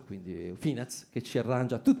anche ora, quindi Finaz, che ci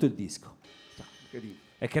arrangia tutto il disco. Incredibile.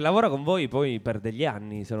 E che lavora con voi poi per degli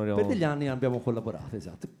anni, se non Per degli anni abbiamo collaborato,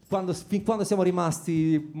 esatto. Fin quando siamo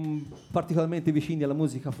rimasti particolarmente vicini alla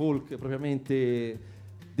musica folk, propriamente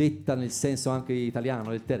detta nel senso anche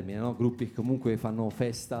italiano del termine, no? Gruppi che comunque fanno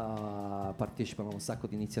festa, partecipano a un sacco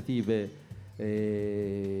di iniziative,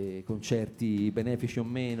 concerti benefici o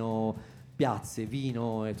meno, piazze,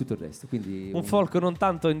 vino e tutto il resto. Quindi Un folk non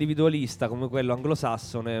tanto individualista come quello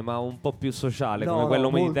anglosassone, ma un po' più sociale come quello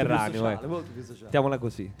molto più mediterraneo. sociale, molto più sociale. Mettiamola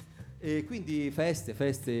così. E quindi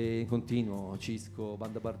feste in continuo, Cisco,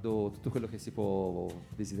 Banda Bardot, tutto quello che si può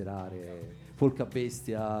desiderare, folk a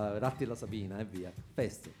bestia, Ratti della Sabina e via,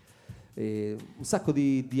 feste. Un sacco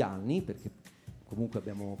di anni, perché comunque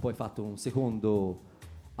abbiamo poi fatto un secondo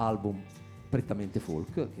album prettamente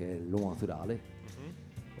folk, che è L'Uomo Naturale,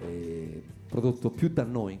 prodotto più da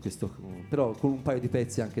noi in questo, però con un paio di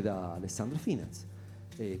pezzi anche da Alessandro Finaz,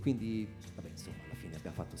 e quindi vabbè, insomma, alla fine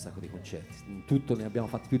abbiamo fatto un sacco di concerti, in tutto ne abbiamo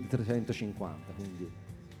fatti più di 350, quindi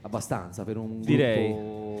abbastanza per un Direi.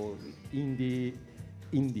 gruppo indie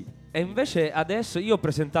indie. E invece adesso io ho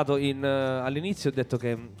presentato all'inizio, ho detto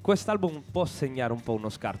che quest'album può segnare un po' uno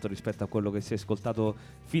scarto rispetto a quello che si è ascoltato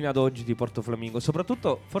fino ad oggi di Porto Flamingo,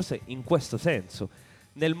 soprattutto forse in questo senso,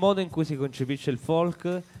 nel modo in cui si concepisce il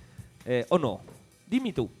folk, o no?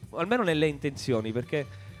 Dimmi tu, almeno nelle intenzioni, perché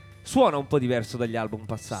suona un po' diverso dagli album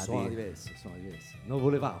passati. Suona diverso. Non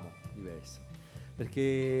volevamo diverso.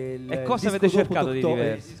 Perché E cosa avete cercato di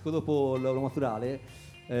diverso? Il disco dopo l'Uomo Naturale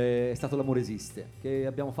è stato L'amore esiste, che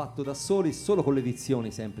abbiamo fatto da soli, solo con le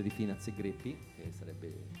edizioni sempre di Finaz e Greppi, che sarebbe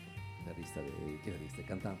il chitarrista e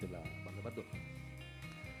cantante della banda Prato.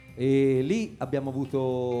 E lì abbiamo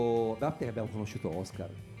conosciuto Oscar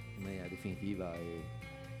in maniera definitiva e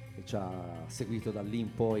ci ha seguito da lì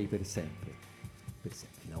in poi per sempre,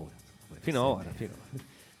 fino ad ora. Fino ad ora.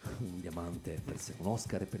 Un diamante per sempre, un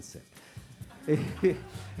Oscar è per sempre. Tra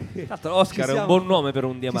l'altro Oscar è un buon nome per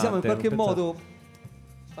un diamante. Ci siamo in qualche modo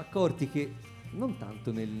accorti che non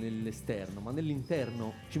tanto nell'esterno, ma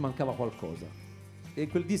nell'interno ci mancava qualcosa. E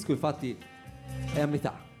quel disco infatti è a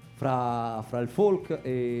metà fra il folk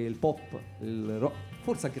e il pop, il rock,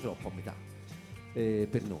 forse anche troppo a metà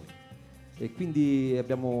per noi. E quindi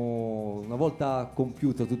abbiamo, una volta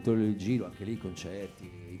compiuto tutto il giro, anche lì concerti,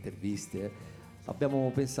 interviste,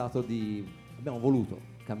 abbiamo voluto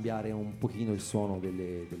cambiare un pochino il suono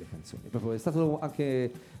delle canzoni. Proprio è stato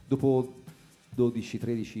anche dopo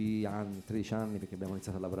 13 anni, perché abbiamo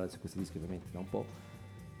iniziato a lavorare su questo disco ovviamente da un po',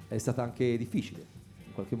 è stato anche difficile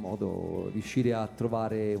in qualche modo riuscire a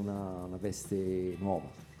trovare una veste nuova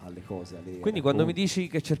alle cose. Quindi quando mi dici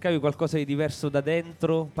che cercavi qualcosa di diverso da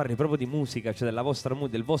dentro, parli proprio di musica, cioè della vostra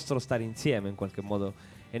del vostro stare insieme in qualche modo,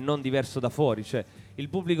 e non diverso da fuori, cioè il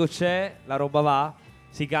pubblico c'è, la roba va,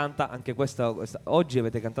 si canta, anche questa oggi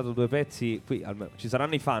avete cantato 2 pezzi qui, almeno ci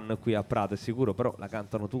saranno i fan qui a Prato, è sicuro, però la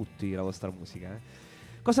cantano tutti la vostra musica,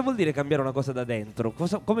 Cosa vuol dire cambiare una cosa da dentro?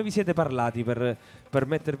 Come vi siete parlati per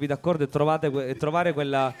mettervi d'accordo e trovare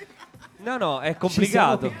quella... No, è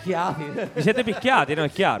complicato. Ci siamo picchiati. Vi siete picchiati, no?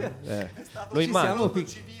 È chiaro. Lo immagino.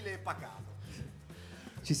 civile e pacato.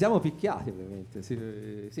 Ci siamo picchiati ovviamente,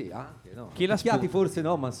 sì, anche no. Chi l'ha picchiati forse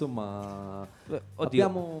no, ma insomma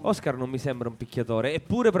Oddio, Oscar non mi sembra un picchiatore,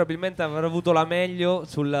 eppure probabilmente avrà avuto la meglio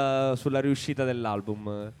sulla riuscita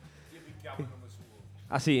dell'album. Io picchiavo il nome suo.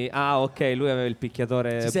 Ah sì? Ah ok, lui aveva il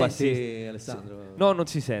picchiatore si bassista. sente, Alessandro? No, non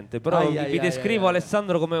si sente, però vi descrivo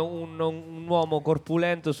Alessandro come un uomo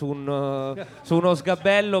corpulento su uno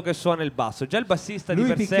sgabello che suona il basso. Già il bassista lui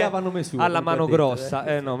di per sé a nome suo, ha la mano detto,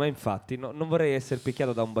 grossa. No, ma infatti non vorrei essere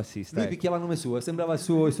picchiato da un bassista. Lui picchiava a nome suo, sembrava il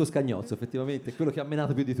suo scagnozzo, effettivamente, quello che ha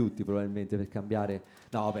menato più di tutti probabilmente per cambiare.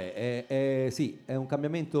 No, vabbè, è un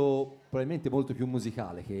cambiamento probabilmente molto più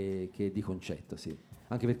musicale che di concetto, sì.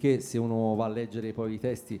 Anche perché se uno va a leggere poi i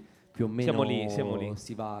testi più o meno siamo lì.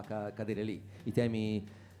 si va a cadere lì. I temi,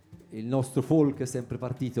 il nostro folk è sempre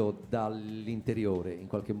partito dall'interiore in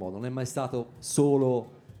qualche modo, non è mai stato solo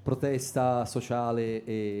protesta sociale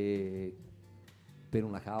e per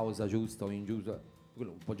una causa giusta o ingiusta.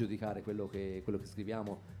 Quello non può giudicare quello che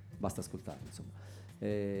scriviamo, basta ascoltare, insomma.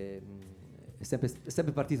 È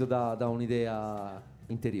sempre partito da un'idea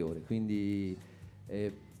interiore, quindi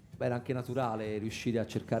era anche naturale riuscire a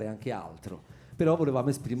cercare anche altro, però volevamo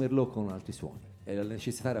esprimerlo con altri suoni e la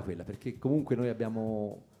necessità era quella, perché comunque noi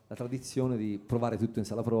abbiamo la tradizione di provare tutto in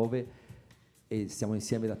sala prove e stiamo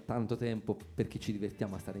insieme da tanto tempo perché ci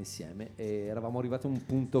divertiamo a stare insieme e eravamo arrivati a un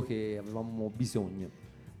punto che avevamo bisogno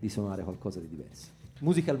di suonare qualcosa di diverso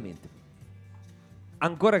musicalmente.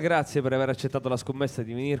 Ancora grazie per aver accettato la scommessa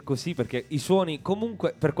di venire così, perché i suoni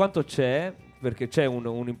comunque, per quanto perché c'è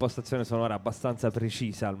un'impostazione sonora abbastanza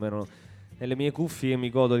precisa, almeno nelle mie cuffie mi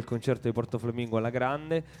godo il concerto di Porto Flamingo alla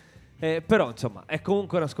grande, però insomma è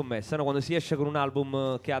comunque una scommessa, no? Quando si esce con un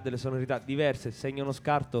album che ha delle sonorità diverse, segna uno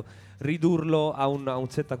scarto, ridurlo a un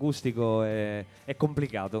set acustico è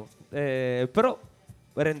complicato, però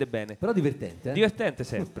rende bene. Però divertente, Divertente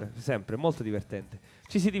sempre, molto divertente.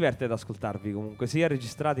 Ci si diverte ad ascoltarvi comunque, sia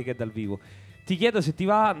registrati che dal vivo. Ti chiedo se ti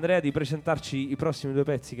va, Andrea, di presentarci i prossimi 2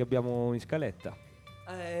 pezzi che abbiamo in scaletta.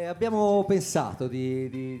 Abbiamo pensato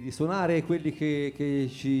di suonare quelli che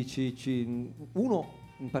uno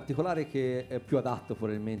in particolare che è più adatto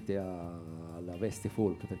probabilmente alla veste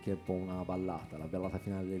folk, perché è un po' una ballata, la ballata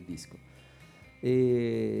finale del disco.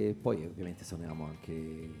 E poi ovviamente suoniamo anche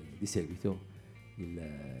di seguito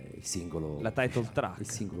il singolo, la title track, il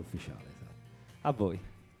singolo ufficiale, esatto. A voi.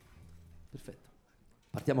 Perfetto.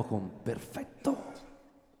 Partiamo con Perfetto.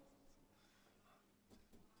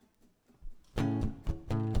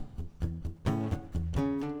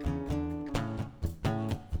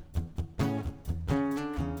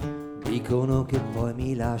 Dicono che poi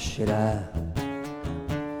mi lascerà,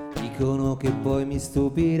 Dicono che poi mi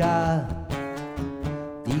stupirà,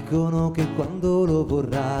 dicono che quando lo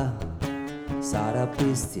vorrà sarà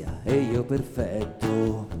bestia e io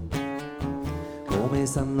perfetto, come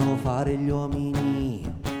sanno fare gli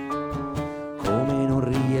uomini, come non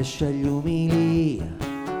riesce agli umili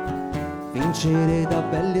vincere da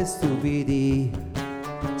belli e stupidi,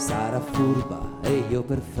 sarà furba e io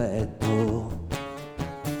perfetto.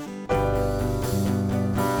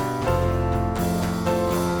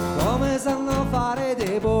 Come sanno fare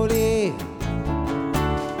deboli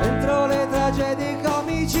dentro le tragedie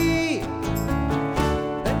comici,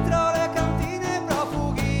 dentro le cantine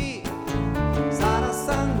profughi, sarà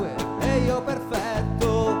sangue e io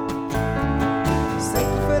perfetto.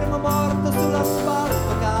 Secco fermo morto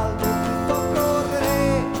sull'asfalto caldo e tutto a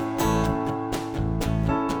correre,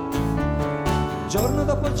 giorno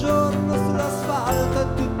dopo giorno sull'asfalto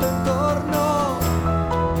e tutto intorno.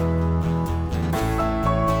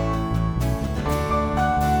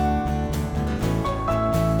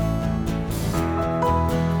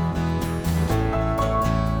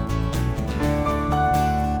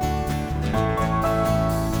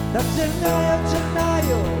 Da gennaio a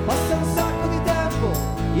gennaio passa un sacco di tempo,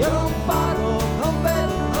 io non parlo, non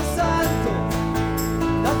vedo, non sento.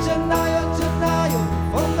 Da gennaio a gennaio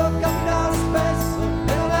in fondo capita spesso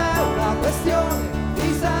e non è una questione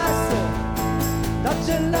di sesso. Da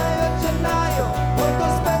gennaio a gennaio, molto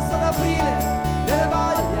spesso ad aprile, nelle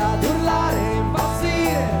voglia di urlare e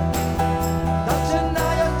impazzire. Da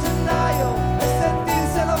gennaio a gennaio e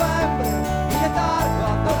sentirsi a novembre in letargo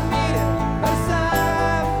a dormire per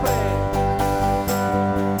sempre.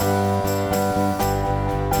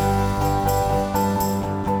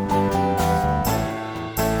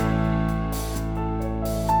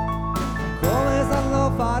 Come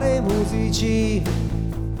sanno fare i musici,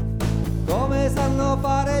 come sanno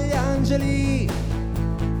fare gli angeli,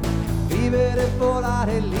 vivere e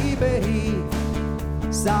volare liberi,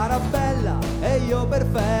 sarà bella e io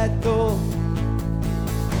perfetto,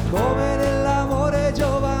 come nell'amore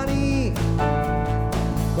giovani,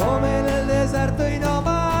 come nel deserto i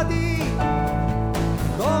nomadi,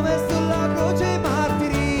 come sulla croce i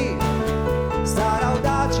martiri, sarà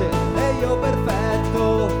audace e io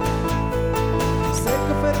perfetto.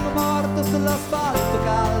 Secco fermo morto sull'asfalto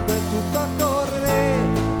caldo e tutto a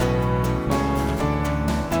correre,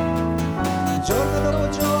 giorno dopo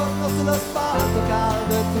giorno sull'asfalto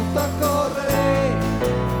caldo e tutto a correre.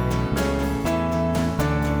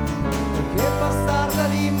 Che bastarda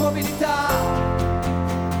l'immobilità.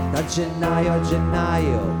 Da gennaio a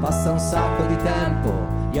gennaio passa un sacco di tempo,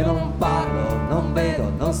 io non parlo, non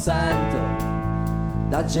vedo, non sento.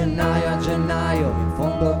 Da gennaio a gennaio in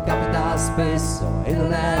fondo capita spesso e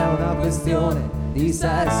non è una questione di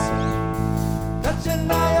sesso. Da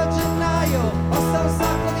gennaio a gennaio passa un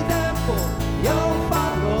sacco di tempo, io non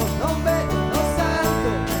parlo, non vedo, non sento.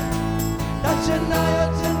 Da gennaio a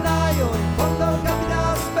gennaio in fondo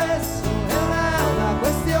capita spesso e non è una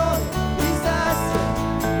questione di sesso.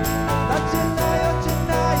 Da gennaio a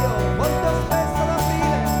gennaio molto spesso ad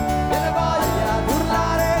aprile viene voglia di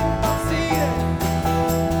urlare e impazzire.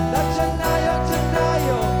 Da gennaio a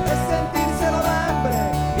gennaio e sentirsi a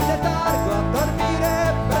novembre in letargo a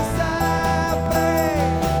dormire per sempre.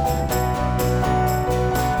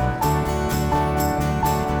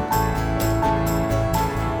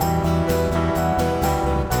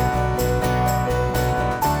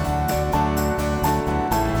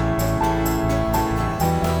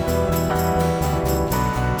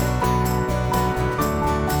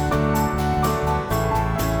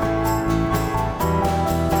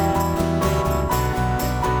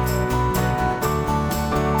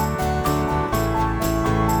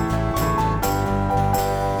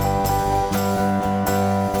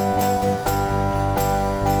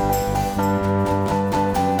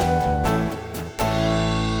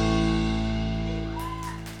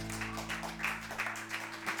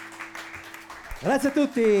 Grazie a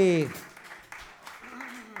tutti.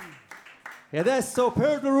 E adesso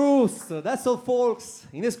per the Roost, That's All Folks,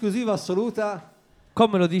 in esclusiva assoluta.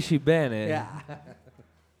 Come lo dici bene? Yeah.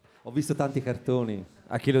 Ho visto tanti cartoni.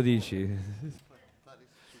 A chi lo dici?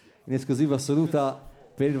 In esclusiva assoluta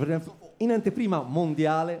in anteprima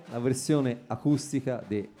mondiale la versione acustica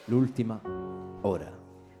dell'Ultima Ora.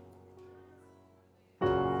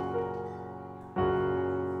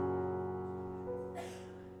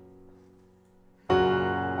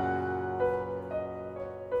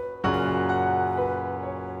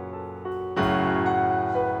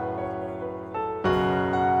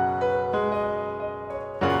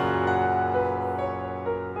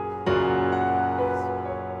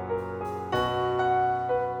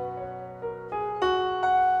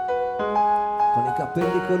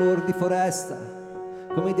 capelli color di foresta,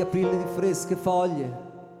 come di aprile di fresche foglie,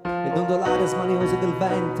 il dondolare smanioso del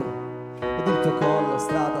vento, ed il tuo collo,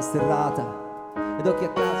 strada sterrata, ed occhi a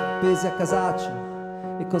casa, appesi a casaccio,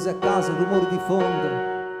 e cose a caso, rumori di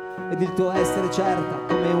fondo, ed il tuo essere certa,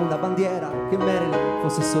 come una bandiera, che Marilyn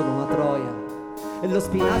fosse solo una troia. E lo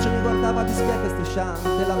spinacio mi guardava di spieche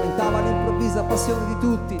strisciante, lamentava l'improvvisa passione di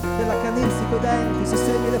tutti, dell'accanirsi coi denti, sui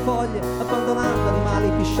semi le foglie, abbandonando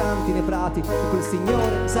animali piscianti nei prati. E quel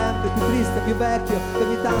signore, sempre più triste, più vecchio, che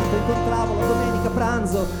ogni tanto incontravo la domenica a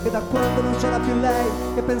pranzo, e da quando non c'era più lei,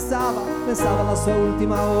 che pensava alla sua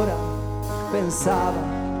ultima ora, pensava.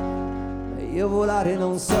 E io volare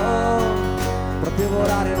non so, proprio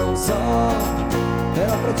volare non so,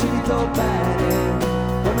 però precipito bene,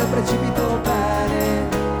 come precipito bene.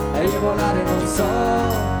 E io volare non so,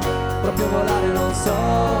 proprio volare non so,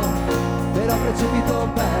 però precipito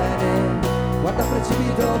bene, guarda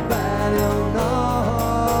precipito bene, oh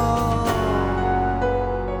no.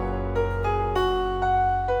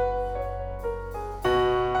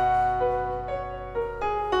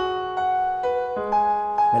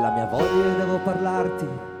 E la mia voglia devo parlarti,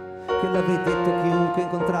 che l'avrei detto a chiunque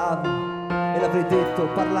incontravo, e l'avrei detto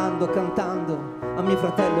parlando, cantando a mio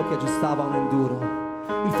fratello che aggiustava un enduro.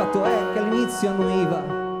 Il fatto è che all'inizio annuiva,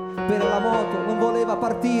 per la moto non voleva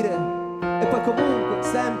partire, e poi comunque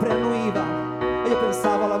sempre annuiva, e io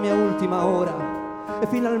pensavo alla mia ultima ora. E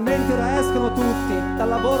finalmente ora escono tutti dal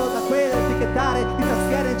lavoro, da quell'etichettare di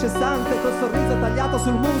tastiera incessante, col sorriso tagliato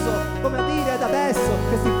sul muso, come a dire ed adesso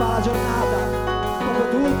che si fa la giornata.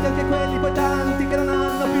 Proprio tutti, anche quelli poi tanti che non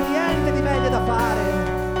hanno più niente di meglio da fare.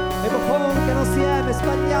 E Buffon che non si è mai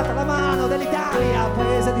sbagliata la mano dell'Italia,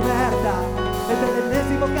 paese di merda. E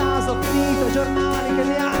dell'ennesimo caso finito ai giornali che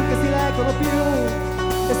neanche si leggono più.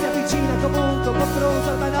 E si avvicina comunque un po' pronto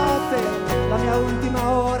alla notte, la mia ultima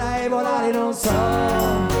ora è volare non so,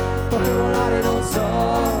 proprio volare non so,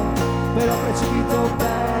 però precipito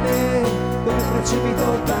bene, come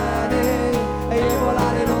precipito bene. E io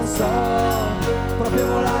volare non so, proprio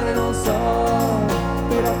volare non so,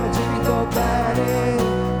 però precipito bene,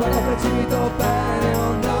 guarda precipito bene,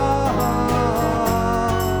 oh no.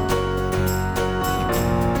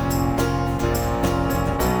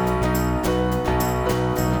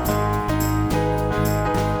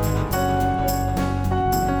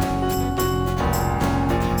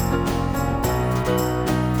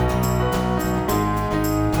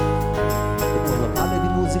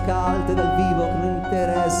 Alte dal vivo che non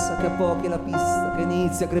interessa, che a pochi è la pista, che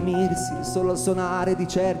inizia a gremirsi solo al suonare di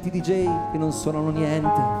certi DJ che non suonano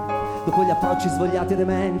niente. Dopo gli approcci svogliati e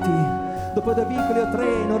dementi, dopo 2 vicoli o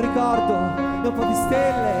 3, non ricordo, e un po' di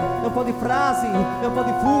stelle, e un po' di frasi, e un po'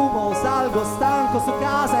 di fumo, salgo stanco su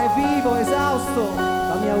casa e vivo esausto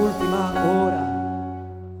la mia ultima ora.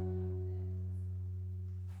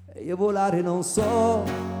 E io volare non so,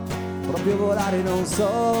 proprio volare non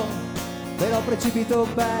so, però precipito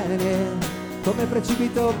bene, come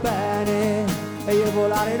precipito bene. E io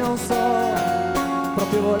volare non so,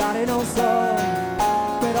 proprio volare non so,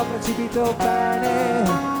 però precipito bene,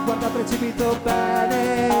 guarda precipito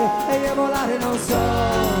bene. E io volare non so,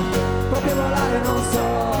 proprio volare non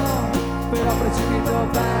so, però precipito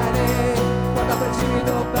bene, guarda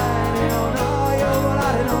precipito bene. Oh no, io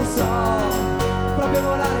volare non so, proprio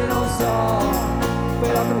volare non so,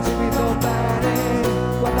 però precipito bene,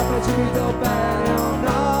 guarda precipito bene, oh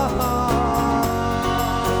no.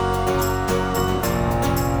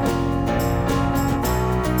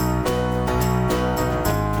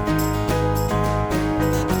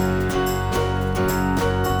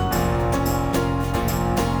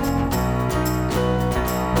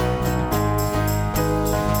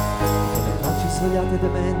 Oggi svogliate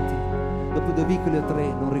dementi, dopo 2 vicoli o 3,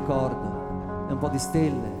 non ricordo, e un po' di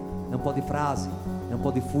stelle, e un po' di frasi, e un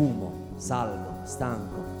po' di fumo, salgo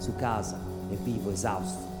stanco su casa e vivo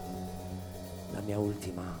esausto la mia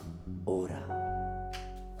ultima ora.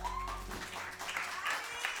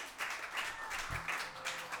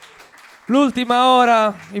 L'ultima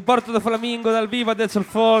ora, il Porto de Flamingo dal vivo a Dead Soul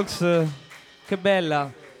Folks. Che bella.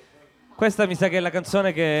 Questa mi sa che è la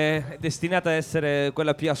canzone che è destinata a essere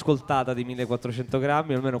quella più ascoltata di 1400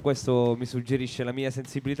 grammi, almeno questo mi suggerisce la mia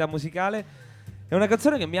sensibilità musicale. È una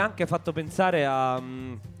canzone che mi ha anche fatto pensare a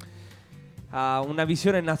una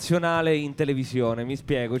visione nazionale in televisione. Mi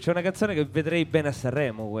spiego, c'è una canzone che vedrei bene a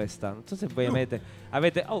Sanremo, questa. Non so se voi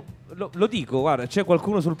avete lo dico, guarda, c'è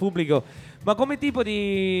qualcuno sul pubblico, Ma come tipo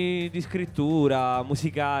di scrittura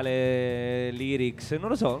musicale, lyrics, non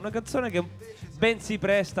lo so, una canzone che ben si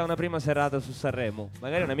presta a una prima serata su Sanremo.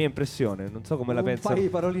 Magari è una mia impressione, non so come la Un pensa. paio di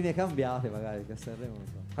paroline cambiate magari che a Sanremo non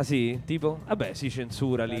so. Ah sì? Tipo? Vabbè, si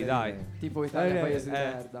censura lì, dai. Tipo Italia paese di eh.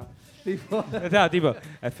 merda. Tipo,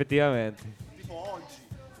 effettivamente.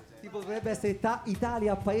 Tipo dovrebbe essere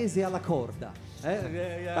Italia paese alla corda.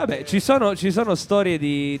 Vabbè, ci sono storie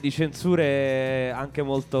di censure anche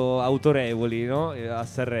molto autorevoli, no? A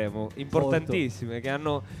Sanremo, importantissime, che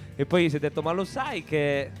hanno... E poi si è detto, ma lo sai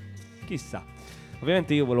che... Chissà.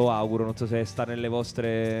 Ovviamente io ve lo auguro, non so se sta nelle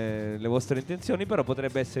vostre intenzioni, però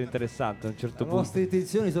potrebbe essere interessante a un certo Le punto. nostre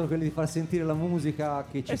intenzioni sono quelle di far sentire la musica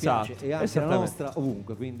che ci Esatto, piace e anche la esattamente. nostra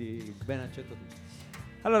ovunque, quindi ben accetto tutto.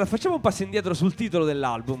 Allora, facciamo un passo indietro sul titolo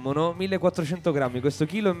dell'album, no? 1400 grammi, questo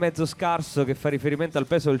chilo e mezzo scarso che fa riferimento al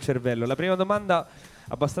peso del cervello. La prima domanda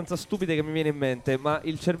abbastanza stupida che mi viene in mente, ma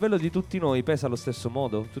il cervello di tutti noi pesa allo stesso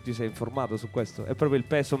modo? Tu ti sei informato su questo? È proprio il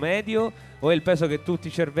peso medio o è il peso che tutti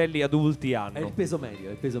i cervelli adulti hanno? È il peso medio,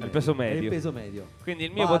 è il peso È il medio. peso medio. È il peso medio. Quindi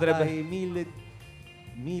il mio Va potrebbe... dai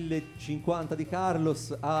 1050 di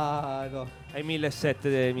Carlos a no. Ai 1700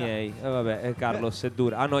 dei miei. Vabbè, Carlos è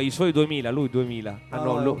dura. Ah no, i suoi 2000, lui 2000. Ah no,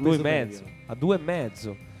 No, è un lui peso mezzo. medio. A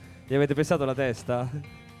 2,5. Gli avete pesato la testa?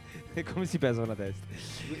 E come si pesa una testa?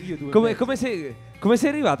 Io due Come, mezzi. come sei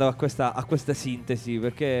arrivato a questa sintesi?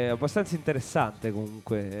 Perché è abbastanza interessante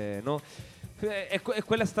comunque, no? È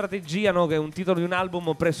quella strategia, no, che un titolo di un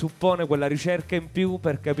album presuppone quella ricerca in più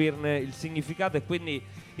per capirne il significato e quindi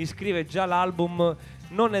iscrive già l'album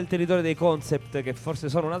non nel territorio dei concept che forse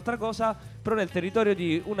sono un'altra cosa, però nel territorio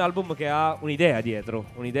di un album che ha un'idea dietro,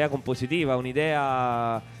 un'idea compositiva,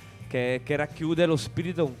 un'idea che racchiude lo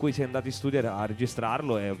spirito con cui sei andato in studio a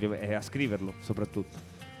registrarlo e a scriverlo soprattutto.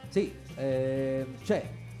 Sì, c'è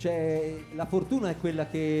la fortuna è quella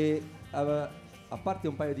che a parte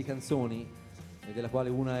un paio di canzoni della quale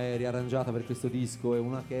una è riarrangiata per questo disco e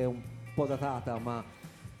una che è un po' datata ma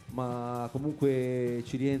comunque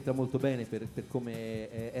ci rientra molto bene per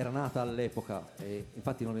come era nata all'epoca e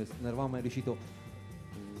infatti non eravamo mai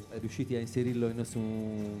riusciti a inserirlo in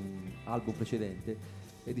nessun album precedente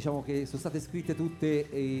e diciamo che sono state scritte tutte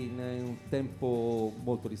in un tempo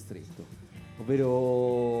molto ristretto,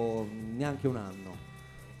 ovvero neanche un anno.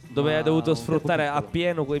 Dove Ma hai dovuto un sfruttare tempo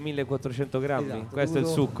appieno quei 1400 grammi. Esatto, Questo è il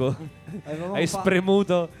succo. Avevamo Hai fatto-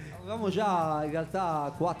 spremuto. Avevamo già in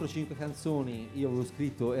realtà 4-5 canzoni, io avevo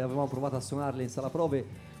scritto e avevamo provato a suonarle in sala prove,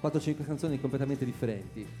 4-5 canzoni completamente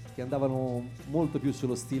differenti, che andavano molto più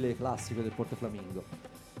sullo stile classico del Porto Flamingo.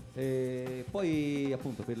 E poi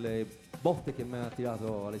appunto per le botte che mi ha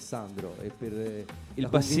tirato Alessandro e per Il la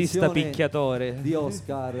bassista convinzione picchiatore. di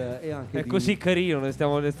Oscar e anche È di... così carino, ne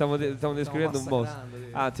stiamo descrivendo un boss. massacrando, sì.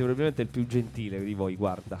 Anzi, probabilmente è il più gentile di voi,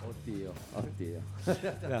 guarda. Oddio.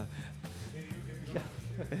 No.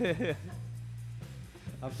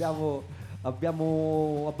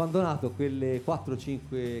 abbiamo abbandonato quelle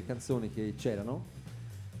 4-5 canzoni che c'erano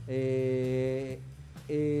e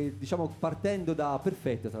diciamo partendo da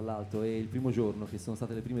Perfetto tra l'altro e Il primo giorno che sono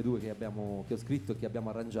state le prime due che ho scritto e che abbiamo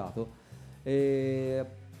arrangiato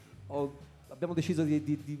abbiamo deciso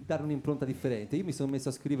di dare un'impronta differente. Io mi sono messo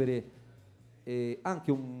a scrivere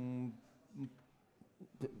anche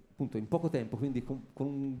appunto in poco tempo, quindi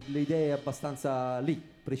con le idee abbastanza lì,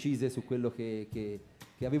 precise su quello che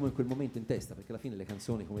avevo in quel momento in testa, perché alla fine le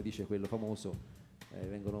canzoni, come dice quello famoso,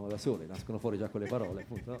 vengono da sole, nascono fuori già con le parole,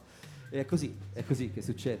 appunto, no? E è così che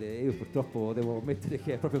succede, e io purtroppo devo ammettere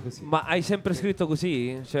che è proprio così. Ma hai sempre scritto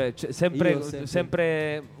così? Cioè, sempre, Io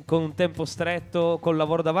sempre con un tempo stretto, col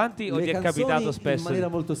lavoro davanti, o Le ti è canzoni capitato spesso? in maniera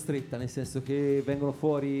molto stretta, nel senso che vengono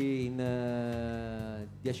fuori in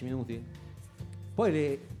 10 minuti, poi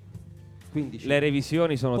le 15. Le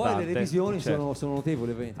revisioni sono Poi tante. le revisioni certo. sono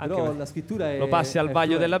notevoli ovviamente, Anche però perché la scrittura è Lo passi al è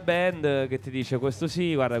vaglio fluente. della band che ti dice questo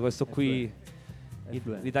sì, guarda, questo qui. È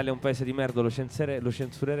fluente. L'Italia è un paese di merda, lo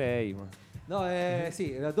censurerei. Ma... No,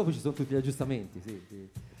 sì, dopo ci sono tutti gli aggiustamenti, sì.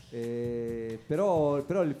 Però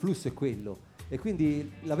il flusso è quello. E quindi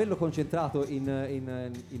l'averlo concentrato in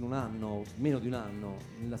un anno, meno di un anno,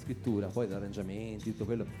 nella scrittura, poi gli arrangiamenti, tutto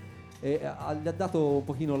quello, gli ha dato un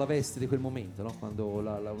pochino la veste di quel momento, no? Quando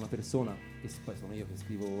una persona, che poi sono io che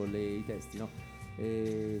scrivo i testi, no?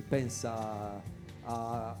 Pensa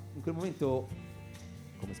in quel momento,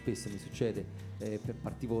 come spesso mi succede,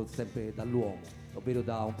 partivo sempre dall'uomo, ovvero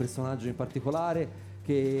da un personaggio in particolare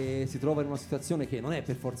che si trova in una situazione che non è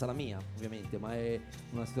per forza la mia, ovviamente, ma è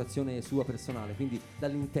una situazione sua personale, quindi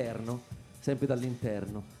dall'interno, sempre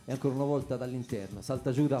dall'interno, e ancora una volta dall'interno,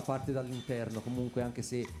 salta giù da parte dall'interno, comunque anche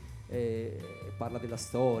se parla della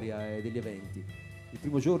storia e degli eventi. Il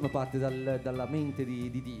primo giorno parte dalla mente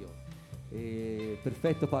di Dio.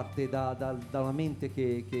 Perfetto parte da una mente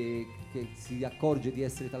che si accorge di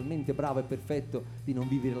essere talmente bravo e perfetto di non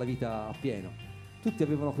vivere la vita appieno. Tutti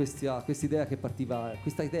avevano questa idea che partiva,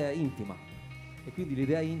 questa idea intima, e quindi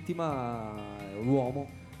l'idea intima è un uomo,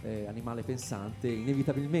 animale pensante,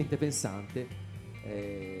 inevitabilmente pensante.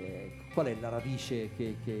 Qual è la radice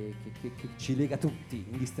che ci lega tutti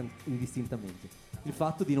indistintamente? Il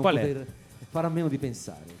fatto di non Qual è? poter fare a meno di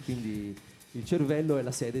pensare, quindi il cervello è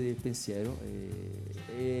la sede del pensiero,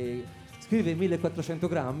 e scrivere 1400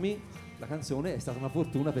 grammi la canzone è stata una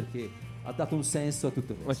fortuna perché ha dato un senso a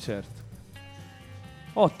tutto il Ma resto. certo.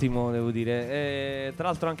 Ottimo, devo dire. Tra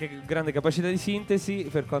l'altro anche grande capacità di sintesi,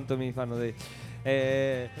 per quanto mi fanno dei...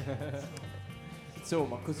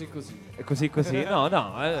 Insomma, così. così. No,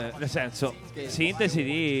 nel senso, sintesi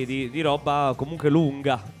di roba comunque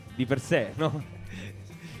lunga, di per sé, no?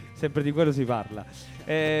 Sempre di quello si parla.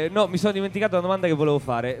 No, mi sono dimenticato una domanda che volevo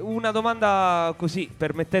fare. Una domanda così,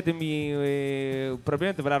 permettetemi,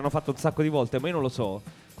 probabilmente ve l'hanno fatto un sacco di volte, ma io non lo so.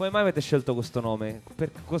 Come mai avete scelto questo nome?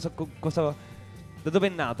 Da dove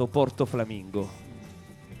è nato Porto Flamingo?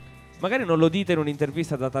 Magari non lo dite in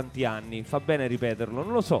un'intervista da tanti anni, fa bene ripeterlo,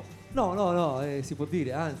 non lo so. No, si può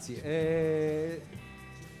dire, anzi,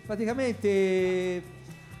 praticamente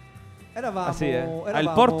eravamo... Ah sì, il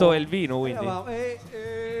eravamo- porto è il vino, quindi.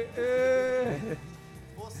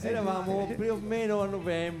 Eravamo più o meno a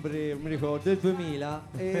novembre, non mi ricordo, del 2000,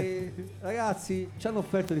 e ragazzi ci hanno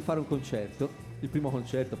offerto di fare un concerto, il primo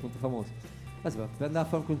concerto appunto famoso. Per andare a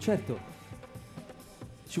fare un concerto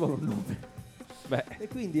ci vuole un nome. Beh, E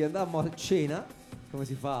quindi andammo a cena, come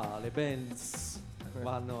si fa, le bands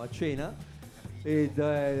vanno a cena, e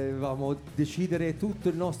dovevamo decidere tutto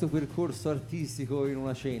il nostro percorso artistico in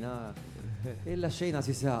una cena, e la cena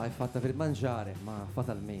si sa è fatta per mangiare, ma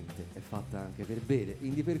fatalmente è fatta anche per bere,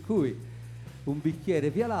 quindi per cui un bicchiere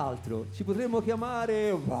via l'altro ci potremmo chiamare,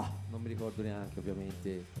 non mi ricordo neanche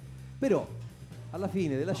ovviamente, però alla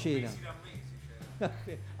fine della cena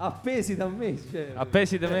appesi da mesi,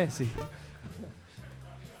 appesi da mesi.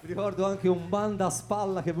 mi ricordo anche un banda a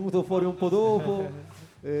spalla che è venuto fuori un po' dopo.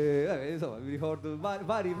 Insomma, mi ricordo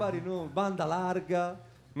vari nomi, banda larga.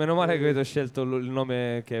 Meno male che avete scelto il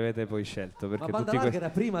nome che avete poi scelto, perché Ma banda tutti larga questi... era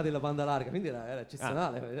prima della banda larga, quindi era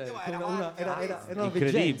eccezionale. Era una Incredibile.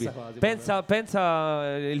 veggenza quasi.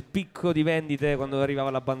 Pensa il picco di vendite quando arrivava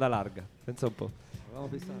la banda larga. Pensa un po'. Avevamo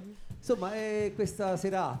pensato. Insomma, questa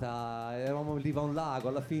serata eravamo lì a un lago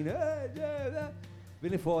alla fine.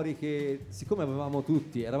 Venne fuori che siccome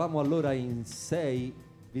eravamo allora in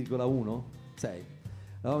 6,1, 6.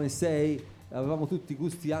 Eravamo in 6, avevamo tutti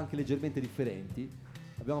gusti anche leggermente differenti.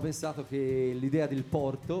 Abbiamo pensato che l'idea del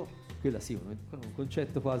porto, quella sì, un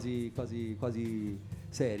concetto quasi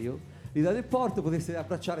serio, l'idea del porto potesse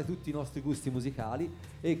abbracciare tutti i nostri gusti musicali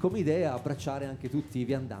e come idea abbracciare anche tutti i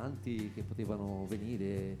viandanti che potevano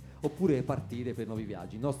venire oppure partire per nuovi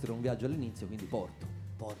viaggi. Il nostro era un viaggio all'inizio, quindi porto,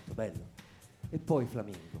 bello. E poi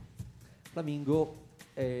Flamingo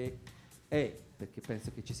è perché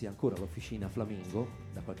penso che ci sia ancora l'officina Flamingo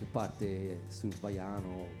da qualche parte sul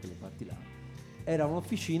Baiano, quelle parti là. Era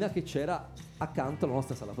un'officina che c'era accanto alla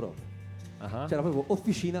nostra sala prova. C'era proprio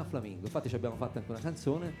Officina Flamingo. Infatti ci abbiamo fatto anche una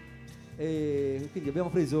canzone. E quindi abbiamo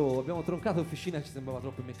troncato Officina che ci sembrava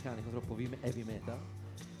troppo meccanico, troppo heavy metal.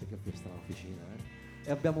 Perché questa è un'officina, E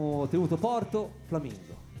abbiamo tenuto Porto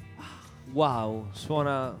Flamingo. Wow,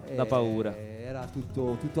 suona da paura. Era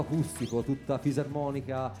tutto acustico, tutta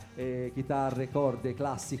fisarmonica, chitarre, corde,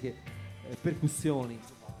 classiche, percussioni.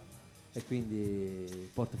 E quindi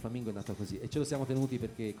Porto Flamingo è nato così e ce lo siamo tenuti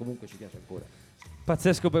perché comunque ci piace ancora.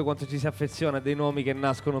 Pazzesco poi quanto ci si affeziona a dei nomi che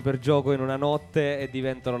nascono per gioco in una notte e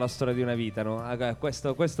diventano la storia di una vita, no?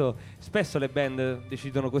 Questo spesso le band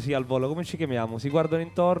decidono così al volo, come ci chiamiamo? Si guardano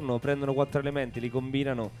intorno, prendono 4 elementi, li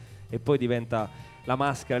combinano e poi diventa la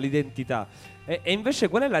maschera, l'identità. E invece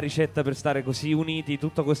qual è la ricetta per stare così uniti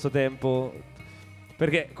tutto questo tempo?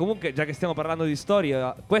 Perché comunque, già che stiamo parlando di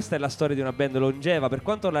storia, questa è la storia di una band longeva, per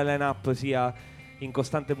quanto la line-up sia in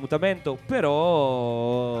costante mutamento,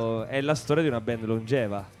 però è la storia di una band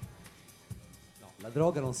longeva. No, la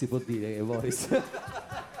droga non si può dire, Boris.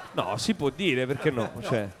 No, si può dire, perché no?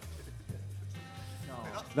 Cioè,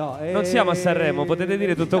 No, non siamo a Sanremo, potete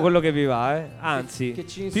dire tutto quello che vi va, Anzi, che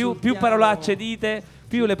ci più insultiamo. parolacce dite,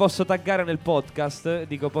 più le posso taggare nel podcast.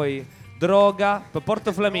 Dico poi droga,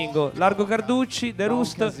 Porto Flamingo, Largo Carducci, The No, un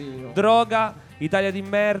Roost, casino. droga, Italia di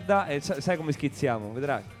merda, e sai come schizziamo,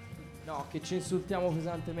 vedrai. No, che ci insultiamo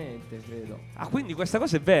pesantemente, credo. Ah, quindi questa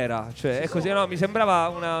cosa è vera, cioè è così, no? Mi sembrava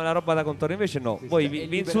una roba da contorno, invece no. Voi E vi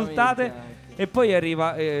liberamente insultate anche. E poi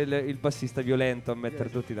arriva il bassista violento a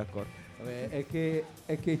mettere tutti d'accordo. Vabbè,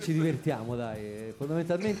 è che ci divertiamo, dai.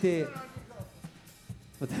 Fondamentalmente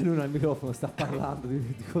Luna al microfono sta parlando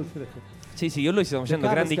di cose. Sì, io e lui stiamo facendo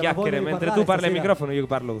Carlo, grandi stiamo chiacchiere voglia di mentre parlare tu parli al stasera. microfono, io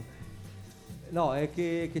parlo. No, è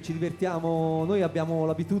che ci divertiamo. Noi abbiamo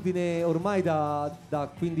l'abitudine ormai da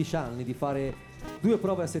 15 anni di fare 2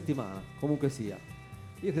 prove a settimana, comunque sia.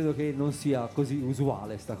 Io credo che non sia così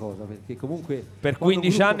usuale sta cosa, perché comunque Per quando 15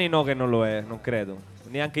 un gruppo- anni no che non lo è, non credo.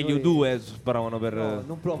 Neanche gli Noi- U2 provano per... No,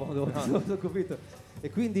 non provano, non ho capito.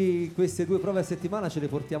 E quindi queste 2 prove a settimana ce le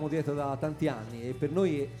portiamo dietro da tanti anni e per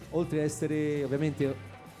noi, oltre a essere ovviamente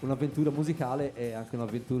un'avventura musicale, è anche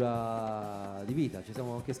un'avventura di vita. Ci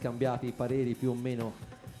siamo anche scambiati i pareri più o meno.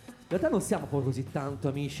 In realtà non siamo poi così tanto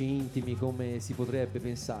amici intimi come si potrebbe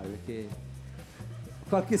pensare, perché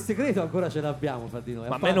qualche segreto ancora ce l'abbiamo fra di noi.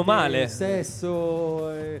 Ma a parte meno male. Il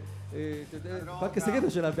sesso, qualche segreto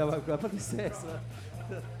ce l'abbiamo ancora, a parte il sesso.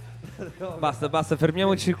 No, Basta,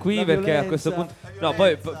 fermiamoci qui La perché a questo violenza. punto... No,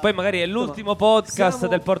 poi magari è l'ultimo podcast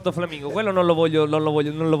siamo- del Porto Flamingo. Quello non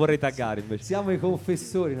lo vorrei taggare invece. Siamo i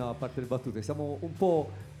confessori, no, a parte le battute, siamo un po'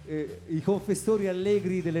 i confessori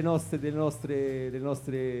allegri delle nostre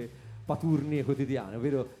paturnie quotidiane,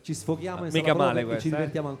 ovvero ci sfoghiamo in Mica sala prove male e questo, ci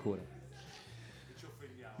divertiamo ancora.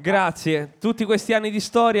 Grazie. Tutti questi anni di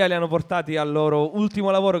storia li hanno portati al loro ultimo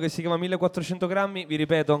lavoro che si chiama 1400 grammi. Vi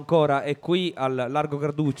ripeto ancora, è qui al Largo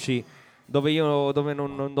Carducci, dove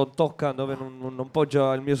non tocca, dove non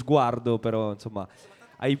poggia il mio sguardo, però insomma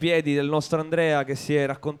ai piedi del nostro Andrea che si è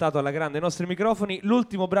raccontato alla grande ai nostri microfoni.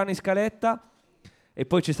 L'ultimo brano in scaletta e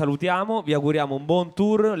poi ci salutiamo. Vi auguriamo un buon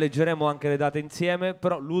tour, leggeremo anche le date insieme,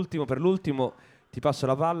 però per l'ultimo ti passo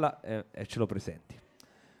la palla e ce lo presenti.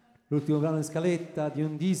 L'ultimo brano in scaletta di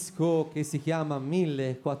un disco che si chiama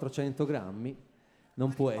 1400 grammi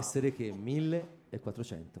non può essere che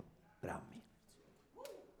 1400 grammi.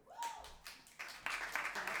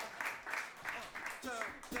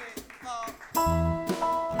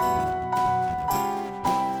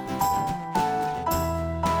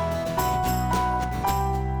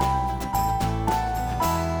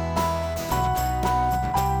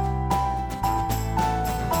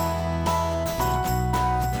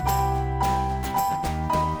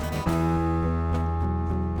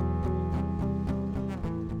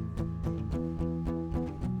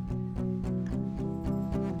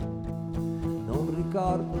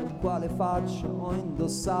 Ricordo quale faccia ho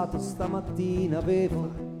indossato stamattina, avevo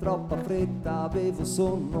troppa fretta, avevo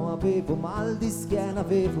sonno, avevo mal di schiena,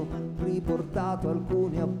 avevo riportato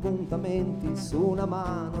alcuni appuntamenti su una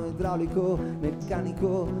mano, idraulico,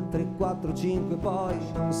 meccanico, 3, 4, 5, poi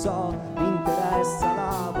non so, mi interessa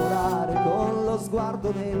lavorare con lo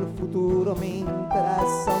sguardo nel futuro, mi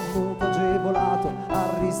interessa un mutuo agevolato al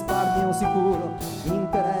risparmio sicuro, mi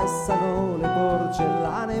interessano le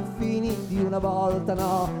porcellane fini di una volta,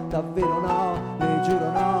 no, davvero no, le giuro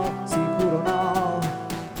no, sicuro no,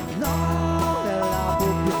 no, nella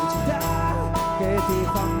pubblicità che ti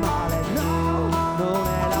fa male, no, non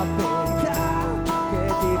è la verità che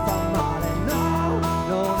ti fa male, no,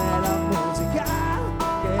 non è la musica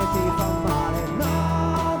che ti fa male, no,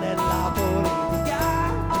 nella politica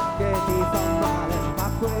che ti fa male, ma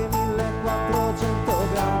quei 1400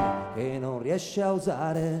 grammi che non riesci a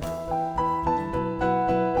usare.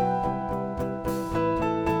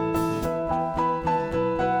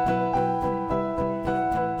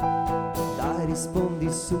 Rispondi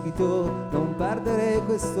subito, non perdere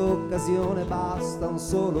quest'occasione, basta un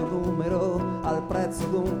solo numero al prezzo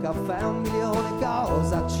di un caffè, 1 milione,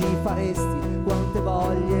 cosa ci faresti? Quante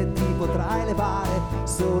voglie ti potrai levare?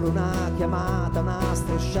 Solo una chiamata, una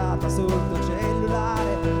strisciata sul tuo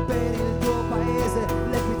cellulare, per il tuo paese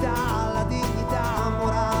l'equità, la dignità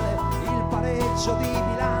morale, il pareggio di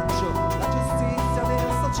bilancio, la giustizia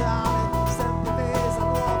del sociale, sempre tesa a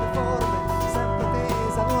nuove forme, sempre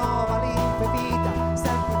tesa a nuova vita,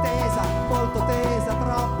 sempre tesa, molto tesa,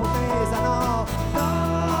 troppo tesa, no,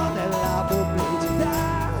 no, nella pubblicità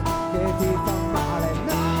che ti fa male,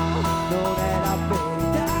 no, non è la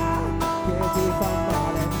verità che ti fa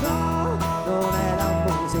male, no, non è la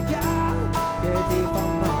musica che ti fa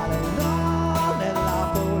male, no.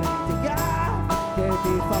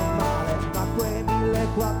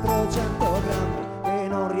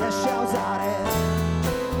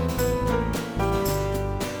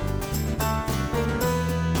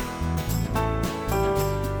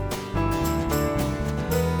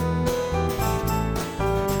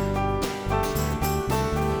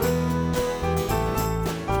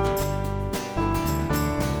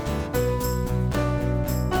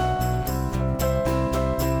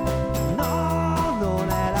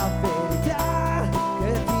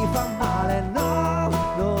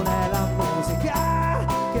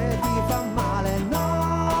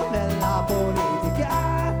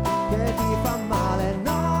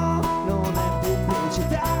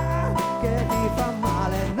 mi fa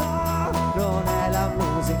male, no, non è la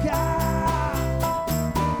musica,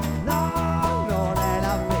 no, non è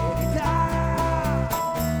la verità,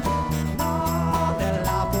 no,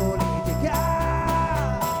 della politica,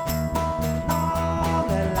 no,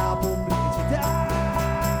 della pubblicità.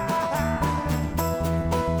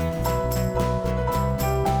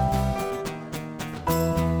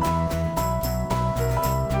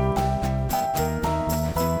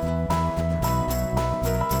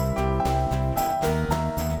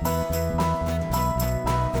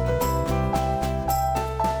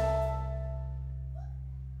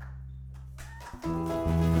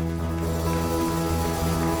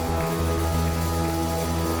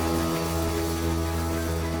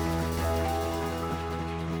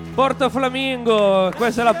 Porto Flamingo,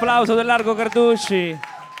 questo è l'applauso del Largo Carducci.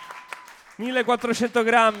 1400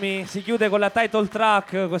 grammi, si chiude con la title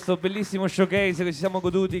track, questo bellissimo showcase che ci siamo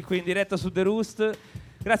goduti qui in diretta su The Roost.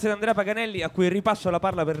 Grazie ad Andrea Paganelli, a cui ripasso la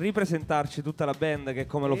palla per ripresentarci tutta la band, che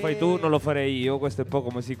come lo fai tu non lo farei io, questo è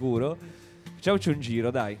poco ma sicuro. Facciamoci un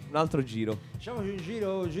giro, dai, un altro giro. Facciamoci un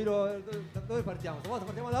giro, da dove partiamo? Stavolta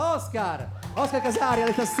partiamo da Oscar Casari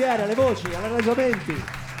alle tastiere, alle voci, agli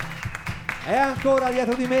arrangiamenti. E ancora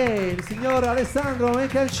dietro di me il signor Alessandro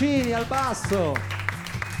Mencalcini al basso,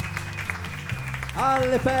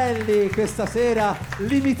 alle pelli questa sera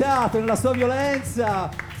limitato nella sua violenza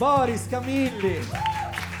Boris Camilli,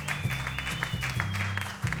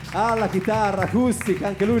 alla chitarra acustica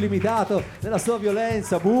anche lui limitato nella sua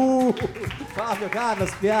violenza Fabio Carlo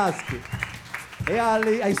Spiaschi, e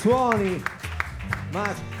ai suoni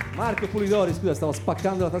Marco Pulidori, scusa stavo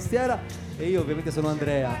spaccando la tastiera, e io ovviamente sono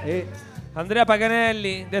Andrea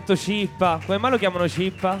Paganelli, detto Cippa. Come mai lo chiamano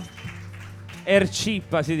Cippa?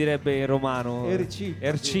 Ercippa si direbbe in romano.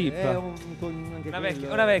 Ercippa. Sì, è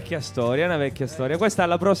Una vecchia storia. Questa è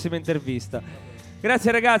alla prossima intervista.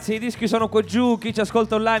 Grazie ragazzi, i dischi sono qua giù. Chi ci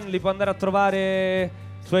ascolta online li può andare a trovare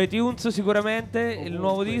su iTunes sicuramente. Ovunque, il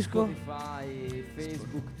nuovo disco Spotify,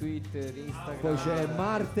 Facebook, Twitter, Instagram. Poi c'è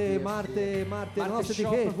Marte la nostra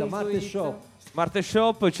etichetta, Marte Shop. Marte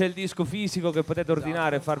Shop, c'è il disco fisico che potete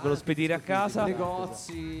ordinare e farvelo spedire a casa.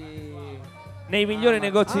 Negozi. Nei migliori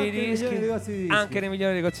negozi di anche nei dischi. migliori negozi di dischi. Anche nei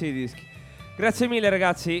migliori negozi di dischi. Grazie mille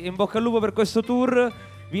ragazzi, in bocca al lupo per questo tour.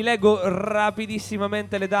 Vi leggo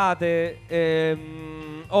rapidissimamente le date.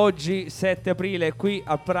 Oggi 7 aprile qui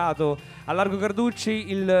a Prato, a Largo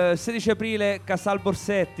Carducci, il 16 aprile Casal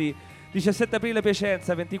Borsetti, 17 aprile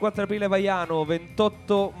Piacenza, 24 aprile Vaiano,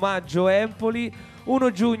 28 maggio Empoli,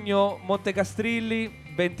 1 giugno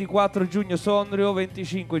Montecastrilli, 24 giugno Sondrio,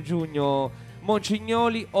 25 giugno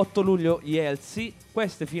Moncignoli, 8 luglio Ielsi.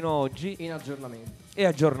 Queste fino ad oggi In aggiornamento. e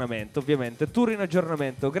aggiornamento ovviamente, tour in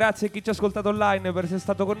aggiornamento. Grazie a chi ci ha ascoltato online per essere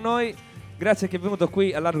stato con noi, grazie a chi è venuto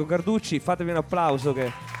qui a Largo Carducci, fatevi un applauso che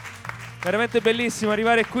è veramente bellissimo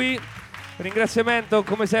arrivare qui. Ringraziamento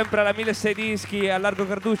come sempre alla 1006 Dischi e a Largo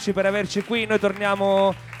Carducci per averci qui. Noi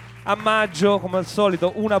torniamo a maggio come al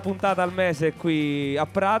solito, una puntata al mese qui a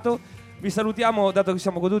Prato. Vi salutiamo, dato che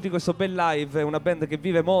siamo goduti questo bel live, è una band che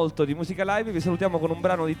vive molto di musica live. Vi salutiamo con un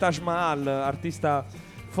brano di Taj Mahal, artista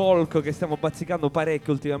folk che stiamo bazzicando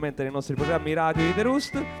parecchio ultimamente nei nostri programmi radio di The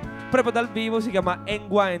Roost. Proprio dal vivo, si chiama Ain't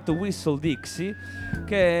Going to Whistle Dixie,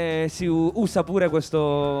 che si usa pure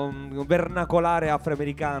questo vernacolare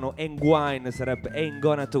afroamericano. Ain't Going sarebbe Ain't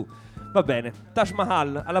Gonna To. Va bene, Taj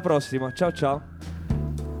Mahal, alla prossima, ciao ciao.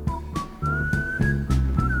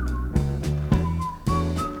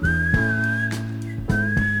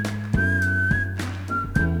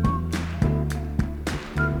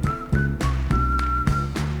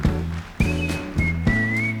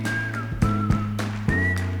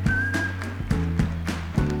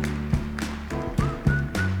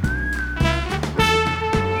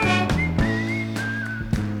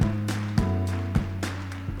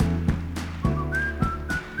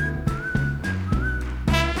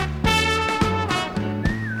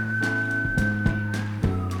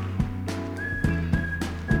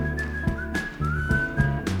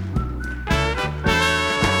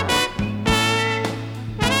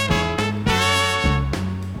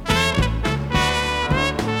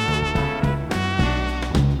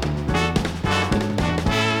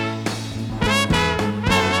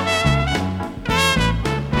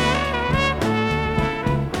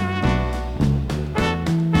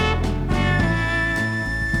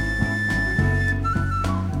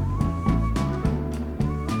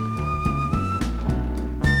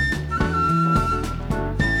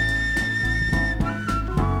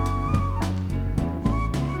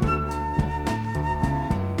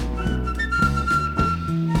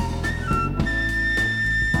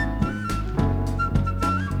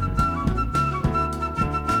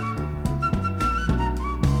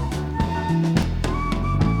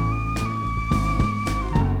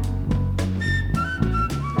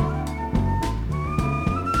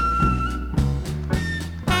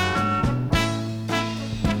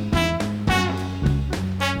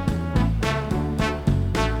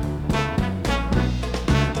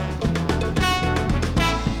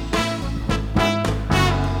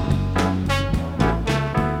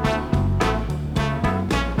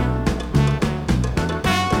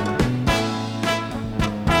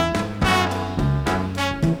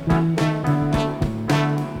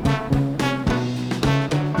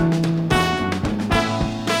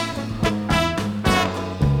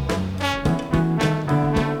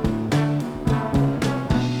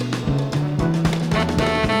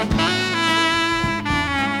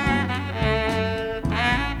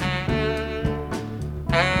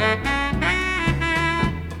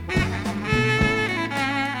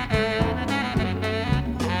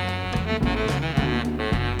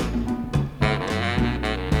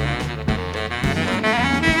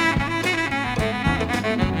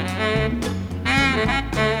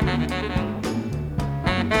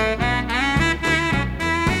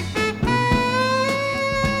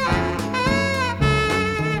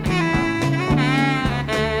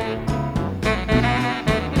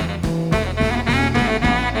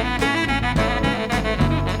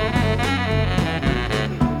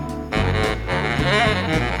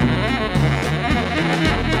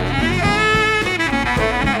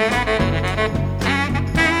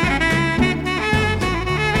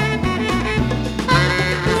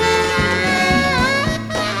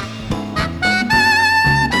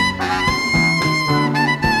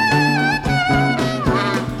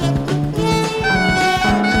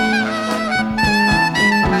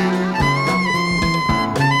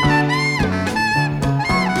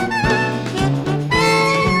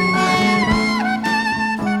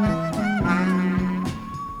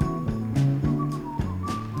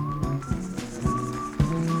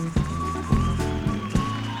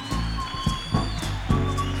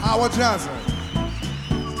 Howard Johnson,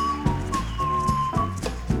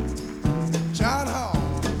 John Hall,